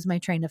lose my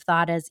train of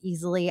thought as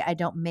easily. I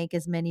don't make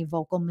as many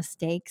vocal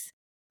mistakes.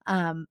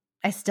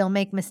 I still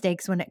make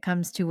mistakes when it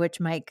comes to which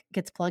mic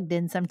gets plugged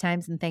in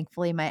sometimes. And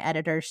thankfully, my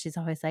editor, she's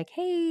always like,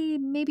 hey,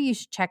 maybe you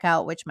should check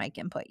out which mic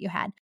input you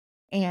had.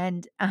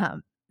 And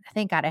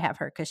thank God I have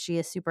her because she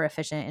is super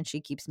efficient and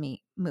she keeps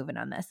me moving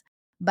on this.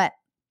 But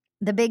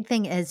the big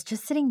thing is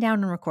just sitting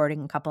down and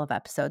recording a couple of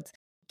episodes,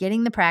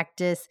 getting the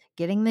practice,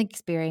 getting the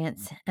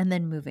experience, and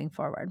then moving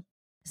forward.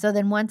 So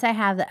then once I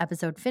have the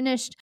episode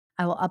finished,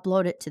 I will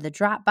upload it to the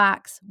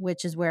Dropbox,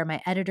 which is where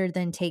my editor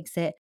then takes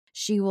it.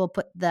 She will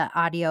put the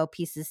audio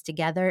pieces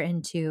together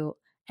into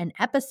an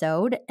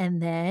episode,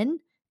 and then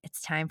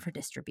it's time for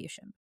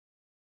distribution.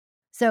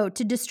 So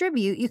to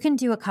distribute, you can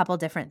do a couple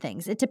different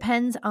things. It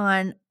depends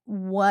on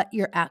what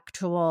your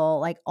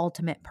actual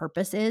ultimate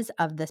purpose is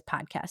of this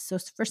podcast. So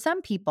for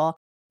some people,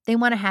 they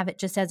want to have it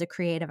just as a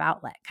creative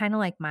outlet, kind of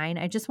like mine.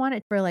 I just want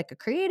it for a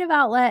creative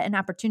outlet, an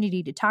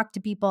opportunity to talk to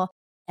people,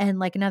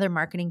 and another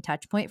marketing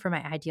touch point for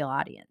my ideal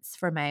audience,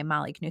 for my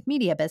Molly Knuth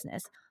Media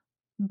business.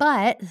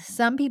 But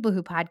some people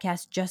who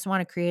podcast just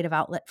want a creative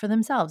outlet for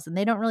themselves, and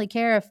they don't really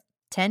care if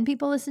 10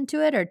 people listen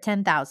to it or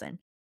 10,000.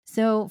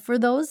 So for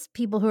those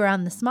people who are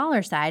on the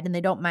smaller side and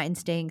they don't mind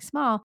staying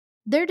small,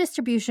 their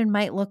distribution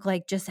might look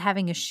like just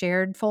having a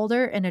shared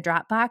folder in a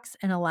Dropbox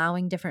and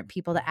allowing different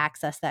people to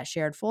access that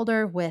shared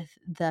folder with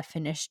the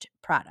finished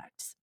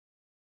products.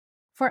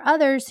 For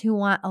others who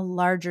want a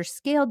larger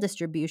scale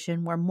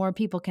distribution where more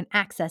people can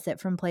access it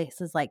from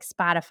places like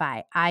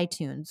Spotify,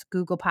 iTunes,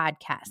 Google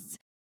Podcasts,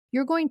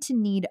 you're going to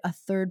need a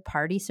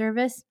third-party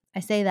service. I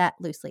say that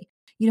loosely.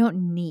 You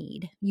don't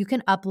need. You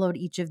can upload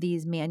each of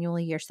these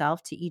manually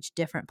yourself to each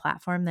different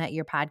platform that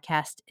your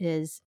podcast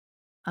is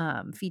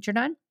featured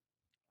on.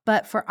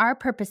 But for our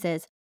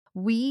purposes,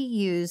 we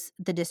use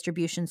the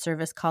distribution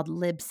service called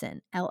Libsyn,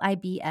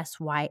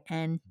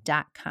 Libsyn.com.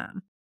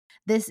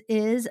 This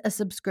is a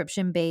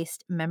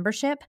subscription-based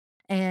membership,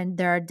 and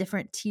there are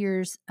different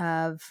tiers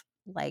of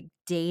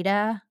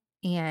data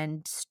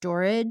and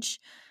storage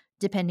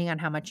depending on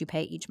how much you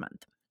pay each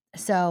month.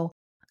 So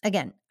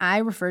again, I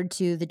referred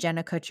to the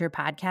Jenna Kutcher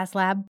Podcast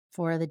Lab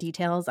for the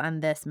details on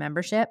this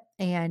membership,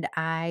 and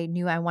I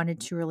knew I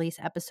wanted to release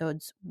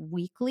episodes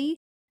weekly,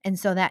 and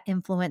so that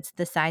influenced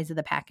the size of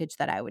the package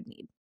that I would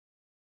need.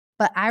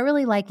 But I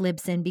really like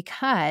Libsyn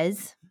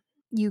because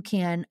you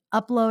can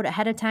upload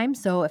ahead of time.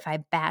 So if I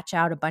batch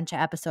out a bunch of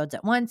episodes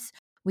at once,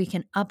 we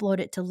can upload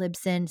it to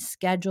Libsyn,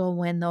 schedule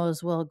when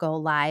those will go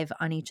live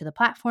on each of the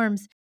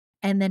platforms,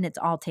 and then it's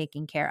all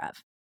taken care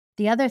of.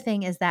 The other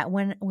thing is that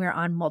when we're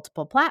on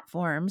multiple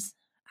platforms,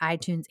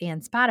 iTunes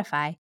and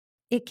Spotify,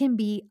 it can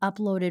be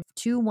uploaded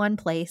to one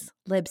place,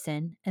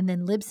 Libsyn, and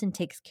then Libsyn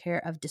takes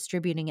care of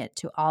distributing it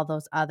to all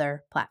those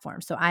other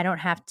platforms. So I don't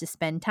have to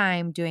spend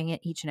time doing it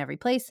each and every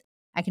place.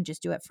 I can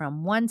just do it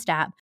from one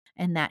stop,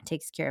 and that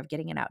takes care of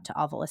getting it out to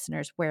all the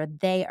listeners where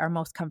they are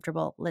most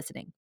comfortable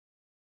listening.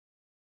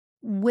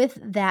 With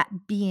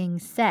that being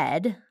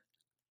said,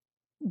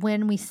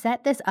 when we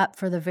set this up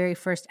for the very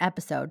first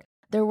episode,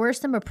 there were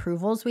some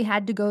approvals we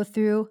had to go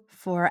through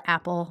for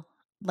Apple,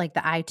 like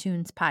the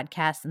iTunes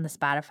podcast and the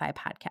Spotify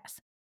podcast.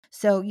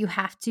 So you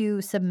have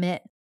to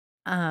submit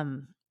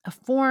a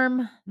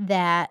form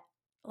that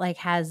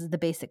has the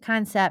basic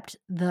concept,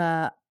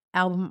 the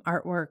album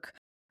artwork,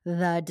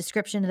 the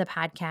description of the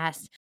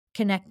podcast,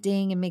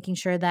 connecting and making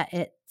sure that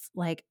it's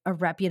a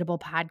reputable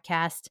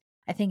podcast.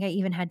 I think I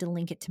even had to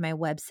link it to my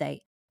website.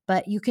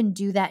 But you can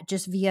do that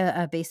just via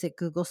a basic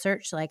Google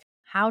search, like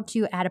how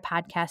to add a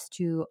podcast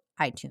to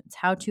iTunes,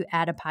 how to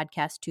add a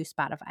podcast to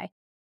Spotify.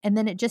 And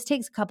then it just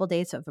takes a couple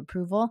days of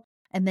approval,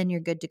 and then you're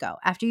good to go.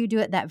 After you do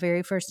it that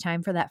very first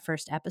time for that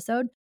first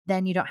episode,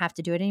 then you don't have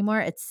to do it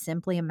anymore. It's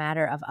simply a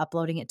matter of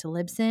uploading it to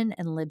Libsyn,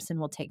 and Libsyn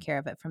will take care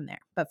of it from there.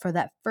 But for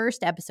that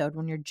first episode,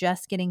 when you're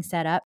just getting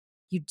set up,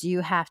 you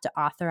do have to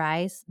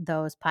authorize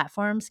those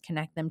platforms,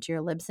 connect them to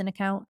your Libsyn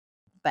account.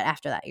 But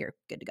after that, you're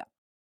good to go.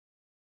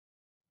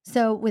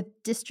 So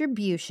with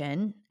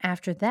distribution,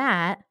 after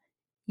that,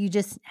 you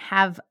just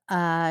have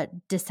a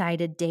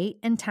decided date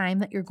and time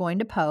that you're going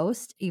to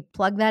post. You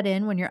plug that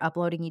in when you're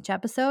uploading each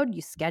episode.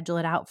 You schedule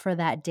it out for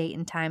that date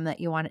and time that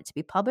you want it to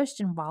be published,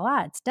 and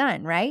voila, it's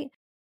done, right?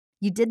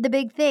 You did the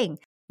big thing.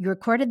 You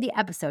recorded the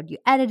episode. You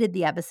edited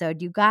the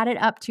episode. You got it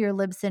up to your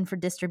Libsyn for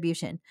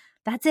distribution.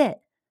 That's it.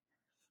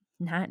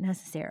 Not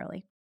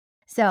necessarily.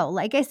 So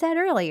like I said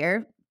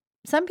earlier,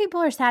 some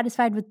people are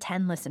satisfied with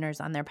 10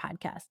 listeners on their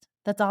podcast.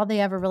 That's all they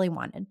ever really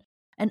wanted.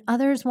 And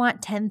others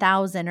want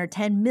 10,000 or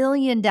 10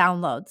 million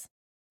downloads.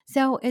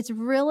 So it's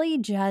really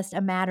just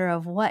a matter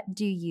of what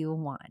do you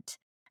want?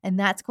 And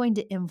that's going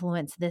to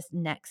influence this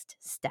next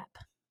step.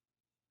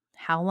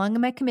 How long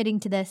am I committing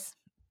to this?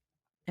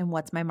 And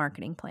what's my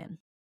marketing plan?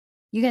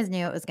 You guys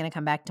knew it was going to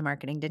come back to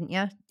marketing, didn't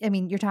you? I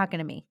mean, you're talking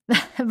to me.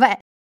 But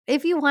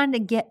if you want to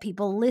get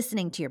people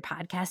listening to your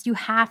podcast, you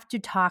have to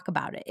talk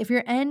about it. If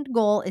your end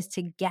goal is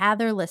to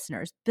gather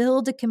listeners,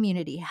 build a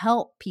community,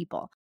 help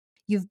people,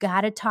 you've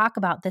got to talk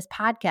about this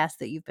podcast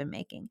that you've been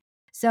making.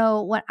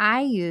 So what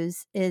I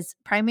use is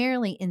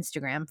primarily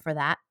Instagram for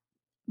that,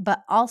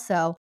 but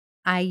also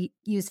I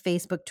use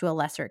Facebook to a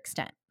lesser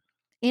extent.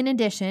 In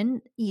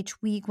addition,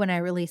 each week when I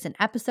release an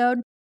episode,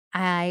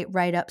 I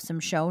write up some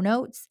show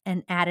notes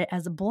and add it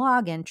as a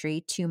blog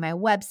entry to my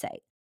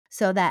website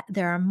so that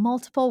there are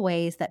multiple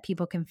ways that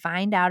people can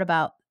find out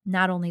about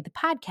not only the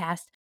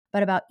podcast,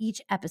 but about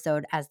each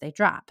episode as they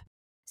drop.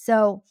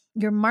 So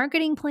your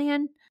marketing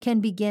plan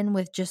can begin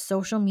with just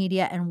social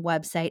media and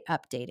website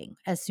updating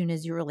as soon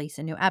as you release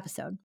a new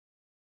episode.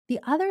 The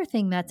other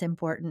thing that's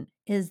important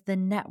is the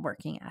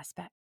networking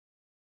aspect.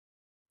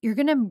 You're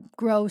going to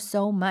grow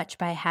so much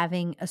by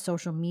having a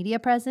social media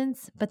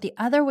presence, but the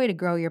other way to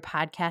grow your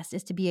podcast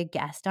is to be a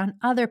guest on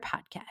other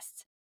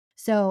podcasts.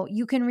 So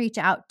you can reach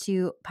out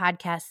to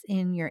podcasts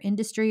in your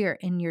industry or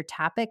in your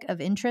topic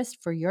of interest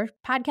for your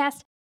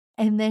podcast,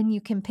 and then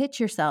you can pitch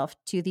yourself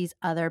to these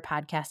other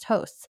podcast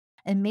hosts.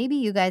 And maybe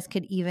you guys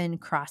could even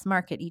cross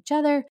market each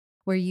other,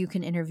 where you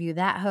can interview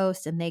that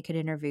host and they could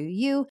interview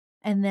you,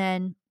 and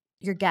then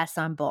your guests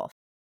on both.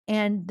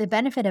 And the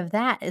benefit of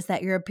that is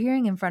that you're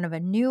appearing in front of a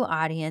new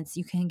audience.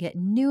 You can get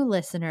new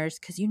listeners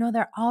because you know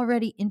they're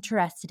already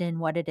interested in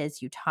what it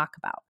is you talk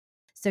about.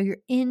 So you're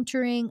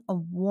entering a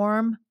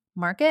warm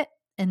market,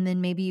 and then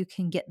maybe you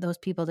can get those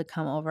people to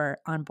come over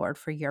on board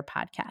for your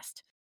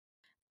podcast.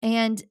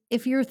 And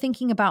if you're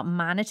thinking about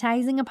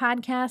monetizing a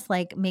podcast,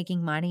 like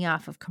making money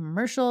off of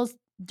commercials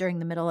during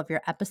the middle of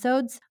your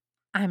episodes,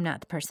 I'm not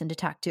the person to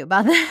talk to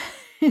about that.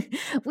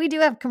 We do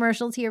have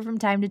commercials here from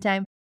time to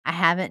time. I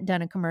haven't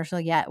done a commercial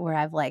yet where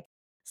I've like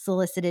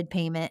solicited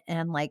payment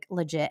and like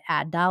legit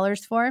ad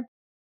dollars for.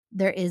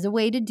 There is a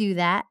way to do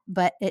that,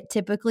 but it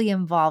typically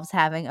involves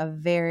having a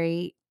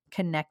very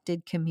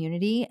connected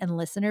community and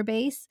listener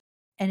base.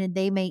 And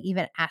they may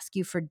even ask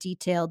you for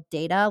detailed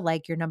data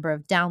like your number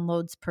of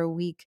downloads per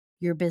week,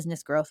 your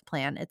business growth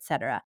plan,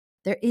 etc.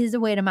 There is a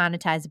way to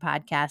monetize a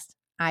podcast.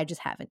 I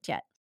just haven't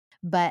yet.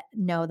 But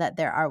know that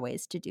there are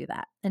ways to do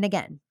that. And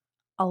again,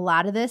 a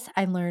lot of this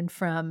I learned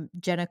from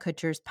Jenna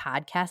Kutcher's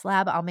podcast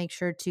lab. I'll make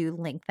sure to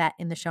link that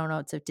in the show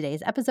notes of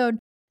today's episode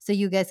so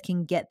you guys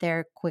can get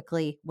there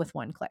quickly with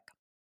one click.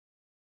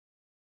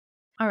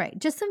 All right,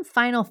 just some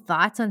final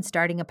thoughts on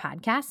starting a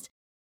podcast.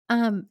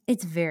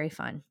 It's very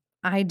fun.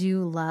 I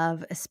do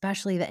love,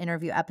 especially the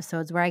interview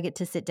episodes where I get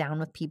to sit down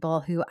with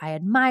people who I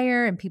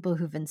admire and people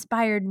who've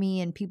inspired me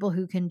and people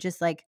who can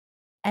just like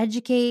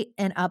educate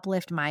and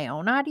uplift my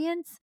own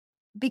audience,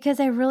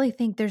 because I really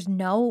think there's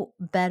no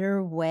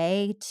better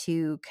way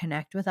to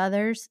connect with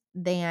others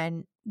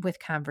than with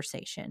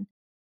conversation.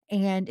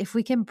 And if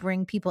we can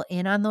bring people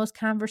in on those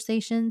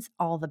conversations,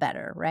 all the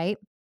better, right?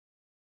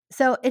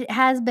 So it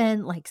has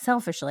been, like,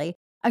 selfishly,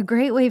 a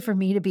great way for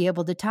me to be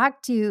able to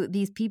talk to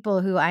these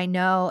people who I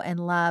know and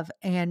love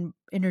and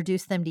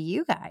introduce them to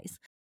you guys.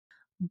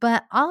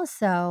 But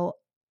also,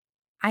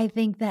 I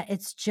think that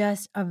it's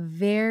just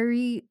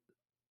it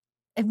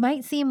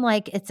might seem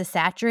like it's a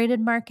saturated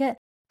market,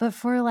 but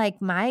for,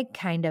 like, my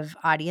kind of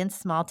audience,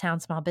 small town,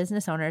 small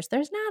business owners,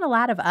 there's not a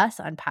lot of us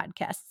on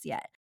podcasts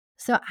yet.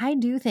 So I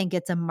do think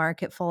it's a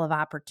market full of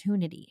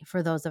opportunity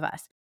for those of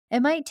us. It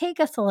might take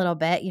us a little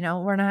bit,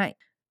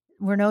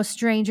 we're no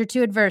stranger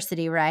to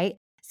adversity, right?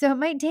 So it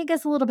might take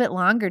us a little bit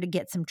longer to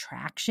get some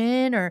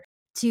traction or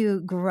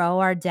to grow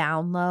our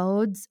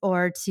downloads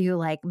or to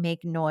like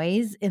make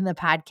noise in the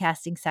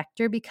podcasting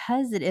sector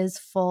because it is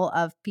full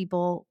of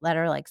people that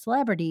are like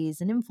celebrities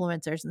and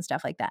influencers and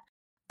stuff like that.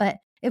 But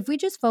if we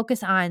just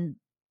focus on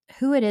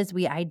who it is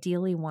we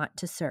ideally want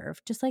to serve,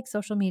 just like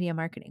social media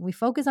marketing, we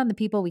focus on the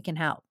people we can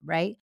help,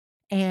 right?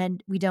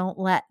 And we don't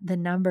let the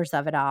numbers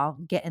of it all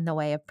get in the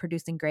way of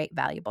producing great,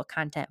 valuable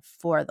content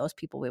for those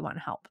people we want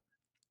to help.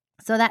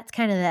 So that's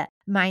kind of the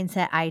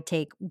mindset I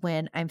take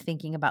when I'm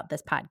thinking about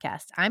this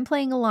podcast. I'm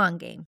playing a long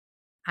game.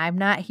 I'm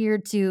not here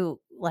to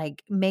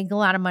like make a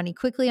lot of money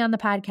quickly on the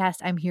podcast.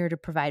 I'm here to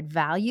provide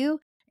value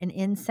and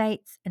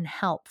insights and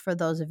help for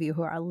those of you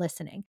who are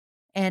listening.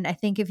 And I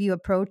think if you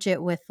approach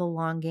it with the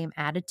long game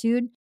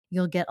attitude,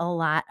 you'll get a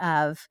lot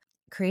of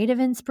creative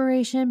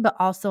inspiration, but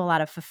also a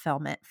lot of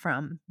fulfillment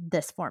from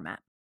this format.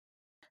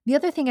 The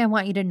other thing I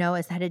want you to know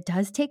is that it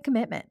does take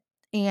commitment.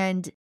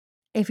 And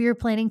if you're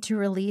planning to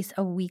release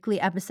a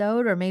weekly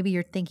episode, or maybe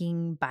you're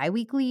thinking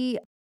bi-weekly,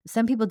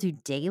 some people do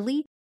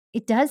daily,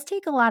 it does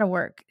take a lot of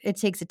work. It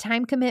takes a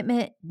time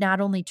commitment,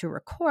 not only to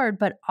record,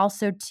 but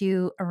also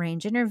to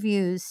arrange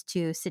interviews,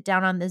 to sit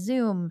down on the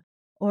Zoom,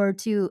 or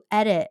to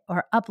edit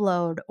or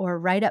upload or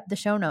write up the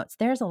show notes.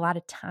 There's a lot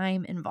of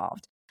time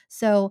involved.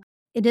 So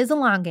it is a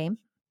long game.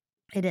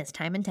 It is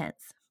time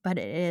intense, but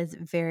it is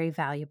very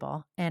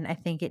valuable. And I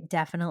think it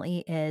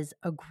definitely is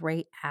a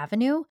great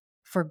avenue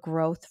for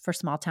growth for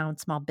small town,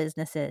 small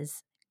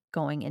businesses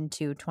going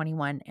into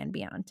 21 and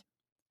beyond.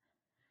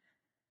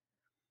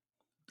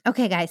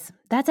 Okay, guys,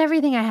 that's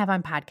everything I have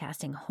on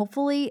podcasting.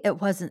 Hopefully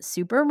it wasn't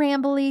super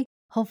rambly.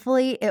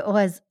 Hopefully it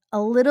was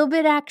a little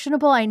bit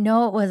actionable. I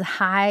know it was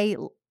high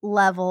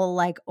level,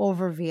 like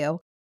overview,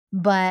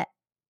 but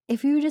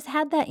if you just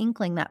had that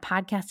inkling that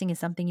podcasting is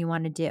something you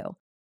want to do,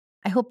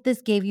 I hope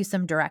this gave you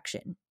some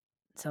direction.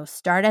 So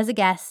start as a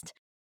guest,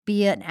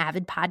 be an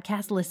avid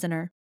podcast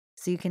listener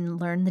so you can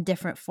learn the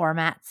different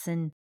formats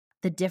and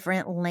the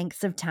different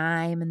lengths of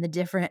time and the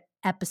different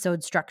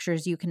episode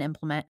structures you can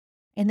implement.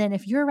 And then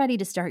if you're ready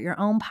to start your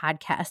own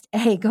podcast,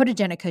 go to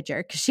Jenna Kutcher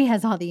because she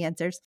has all the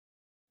answers.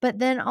 But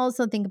then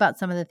also think about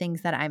some of the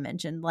things that I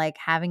mentioned, like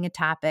having a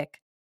topic,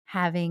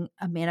 having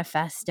a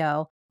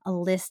manifesto, a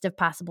list of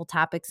possible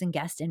topics and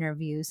guest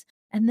interviews,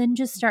 and then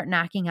just start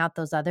knocking out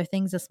those other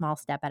things a small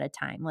step at a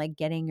time, like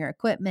getting your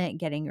equipment,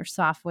 getting your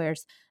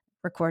softwares,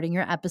 recording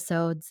your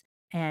episodes,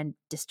 and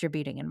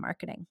distributing and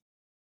marketing.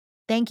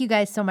 Thank you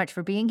guys so much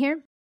for being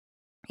here.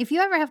 If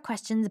you ever have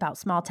questions about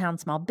small town,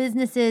 small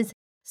businesses,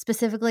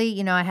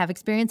 specifically, I have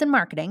experience in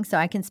marketing, so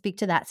I can speak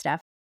to that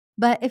stuff.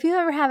 But if you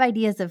ever have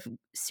ideas of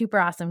super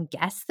awesome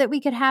guests that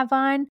we could have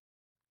on,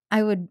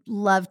 I would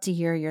love to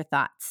hear your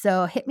thoughts.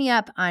 So hit me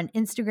up on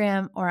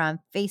Instagram or on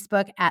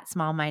Facebook at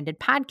Small Minded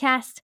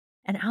Podcast,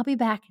 and I'll be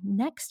back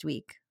next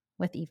week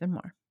with even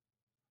more.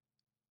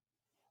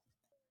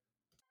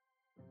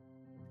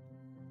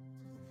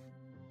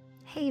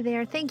 Hey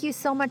there. Thank you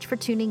so much for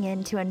tuning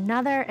in to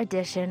another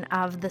edition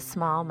of the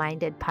Small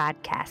Minded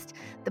Podcast,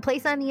 the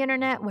place on the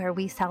internet where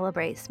we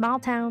celebrate small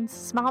towns,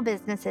 small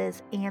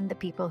businesses, and the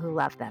people who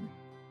love them.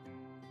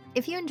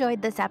 If you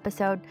enjoyed this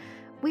episode,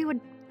 we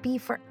would be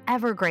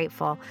forever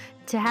grateful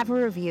to have a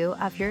review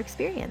of your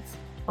experience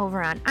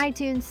over on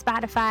iTunes,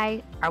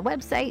 Spotify, our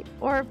website,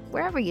 or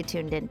wherever you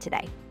tuned in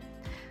today.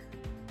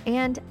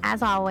 And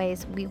as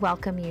always, we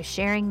welcome you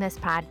sharing this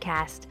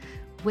podcast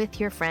with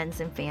your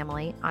friends and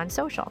family on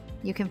social.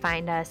 You can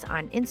find us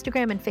on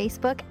Instagram and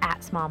Facebook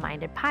at Small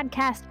Minded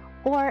Podcast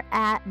or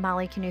at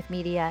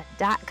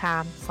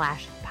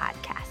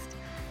mollyknuthmedia.com/podcast.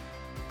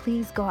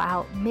 Please go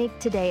out, make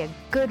today a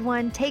good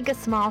one, take a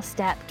small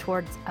step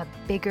towards a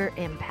bigger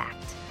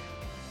impact.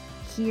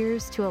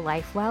 Here's to a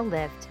life well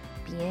lived,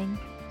 being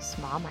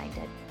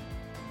small-minded.